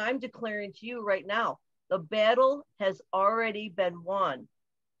that's what I'm declaring to you right now. The battle has already been won.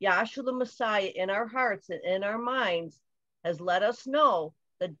 Yahshua the Messiah in our hearts and in our minds has let us know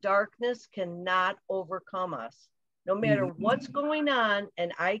the darkness cannot overcome us. No matter what's going on,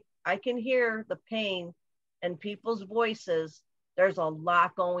 and I can hear the pain in people's voices, there's a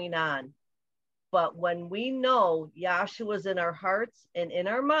lot going on. But when we know Yahshua's in our hearts and in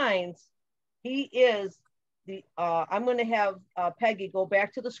our minds, he is the, I'm going to have Peggy go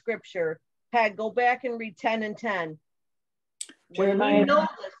back to the scripture. Peg, go back and read 10 and 10. Jeremiah, when we know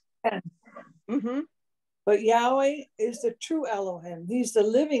this. 10. But Yahweh is the true Elohim. He's the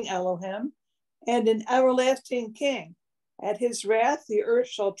living Elohim and an everlasting king. At his wrath, the earth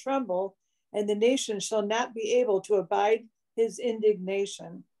shall tremble, and the nations shall not be able to abide his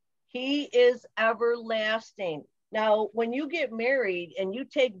indignation. He is everlasting. Now, when you get married and you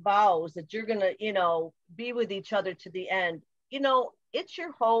take vows that you're going to, be with each other to the end, it's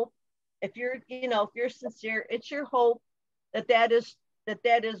your hope. If you're sincere, it's your hope that is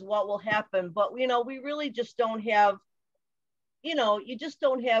what will happen. But, we really just don't have, you just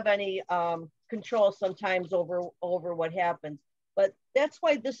don't have any control sometimes over what happens. But that's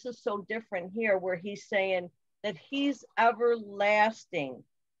why this is so different here, where he's saying that he's everlasting.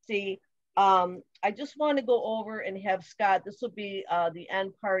 See, I just want to go over and have Scott, this will be the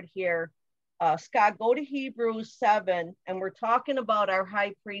end part here. Scott, go to Hebrews 7, and we're talking about our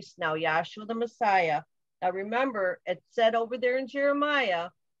high priest now, Yahshua the Messiah. Now remember, it said over there in Jeremiah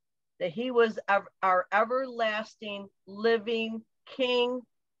that he was our everlasting living king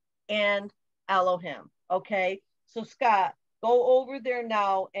and Elohim. Okay, so Scott, go over there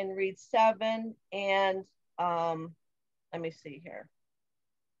now and read 7 and let me see here.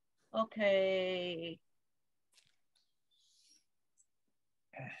 Okay.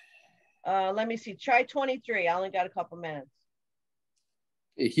 Let me see. Try 23. I only got a couple minutes.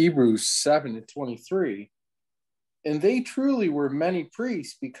 Hebrews 7 and 23. And they truly were many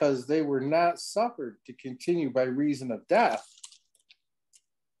priests, because they were not suffered to continue by reason of death.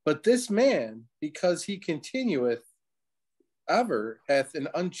 But this man, because he continueth ever, hath an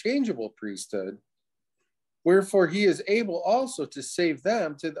unchangeable priesthood. Wherefore he is able also to save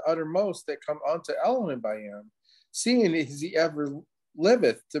them to the uttermost that come unto Elohim by him, seeing as he ever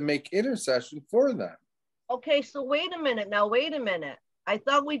liveth to make intercession for them. Okay, so wait a minute. I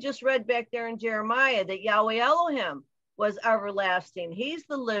thought we just read back there in Jeremiah that Yahweh Elohim was everlasting. He's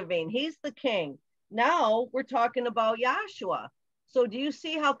the living, he's the king. Now we're talking about Yahshua. So do you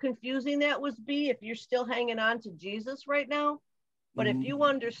see how confusing that would be if you're still hanging on to Jesus right now? But if you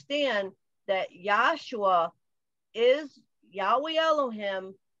understand that Yahshua is Yahweh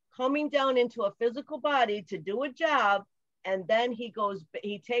Elohim coming down into a physical body to do a job, and then he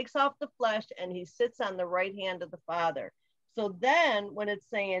takes off the flesh and he sits on the right hand of the Father. So then when it's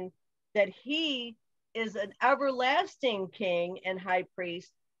saying that he is an everlasting king and high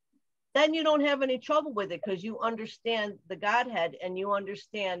priest, then you don't have any trouble with it, because you understand the Godhead and you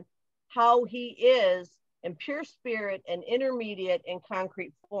understand how he is in pure spirit and intermediate and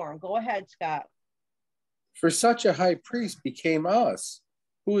concrete form. Go ahead, Scott. For such a high priest became us,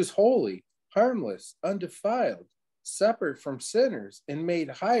 who is holy, harmless, undefiled, separate from sinners, and made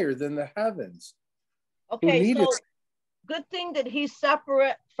higher than the heavens. Okay, so good thing that he's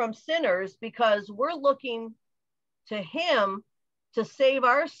separate from sinners, because we're looking to him to save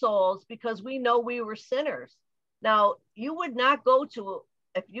our souls, because we know we were sinners. Now, you would not go to,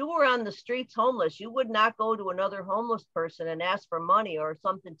 if you were on the streets homeless, you would not go to another homeless person and ask for money or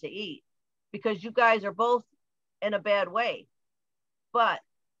something to eat, because you guys are both in a bad way. But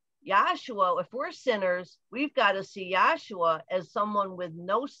Yahshua, if we're sinners, we've got to see Yahshua as someone with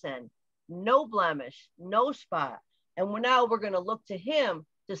no sin, no blemish, no spot. And now we're going to look to him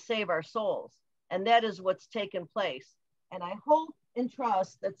to save our souls. And that is what's taken place. And I hope and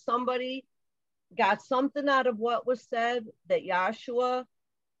trust that somebody got something out of what was said, that Yahshua,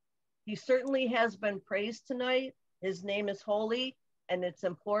 he certainly has been praised tonight. His name is holy and it's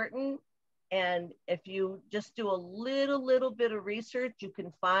important. And if you just do a little bit of research, you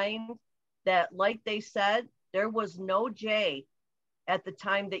can find that, like they said, there was no J at the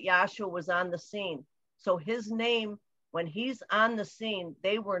time that Yahshua was on the scene. So his name, when he's on the scene,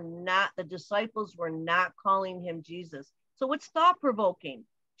 the disciples were not calling him Jesus. So it's thought-provoking.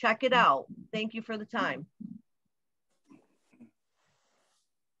 Check it out. Thank you for the time.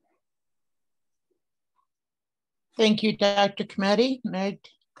 Thank you, Dr. Cometti. And I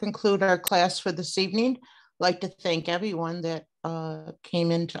conclude our class for this evening. I'd like to thank everyone that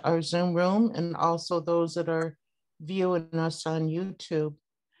came into our Zoom room, and also those that are viewing us on YouTube.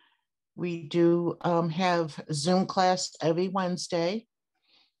 We do have Zoom class every Wednesday,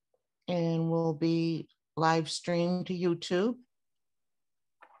 and we'll be live streamed to YouTube.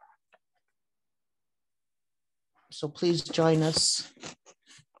 So please join us.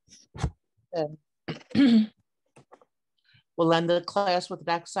 We'll end the class with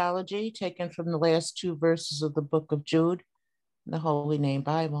doxology taken from the last two verses of the book of Jude, in the Holy Name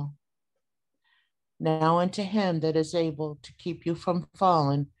Bible. Now unto him that is able to keep you from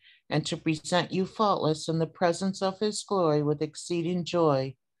falling and to present you faultless in the presence of his glory with exceeding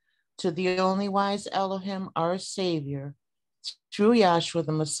joy, to the only wise Elohim, our Savior, through Yahshua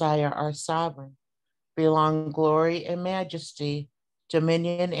the Messiah, our Sovereign, belong glory and majesty,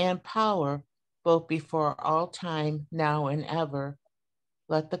 dominion and power, both before all time, now and ever.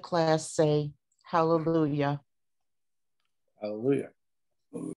 Let the class say, Hallelujah. Hallelujah.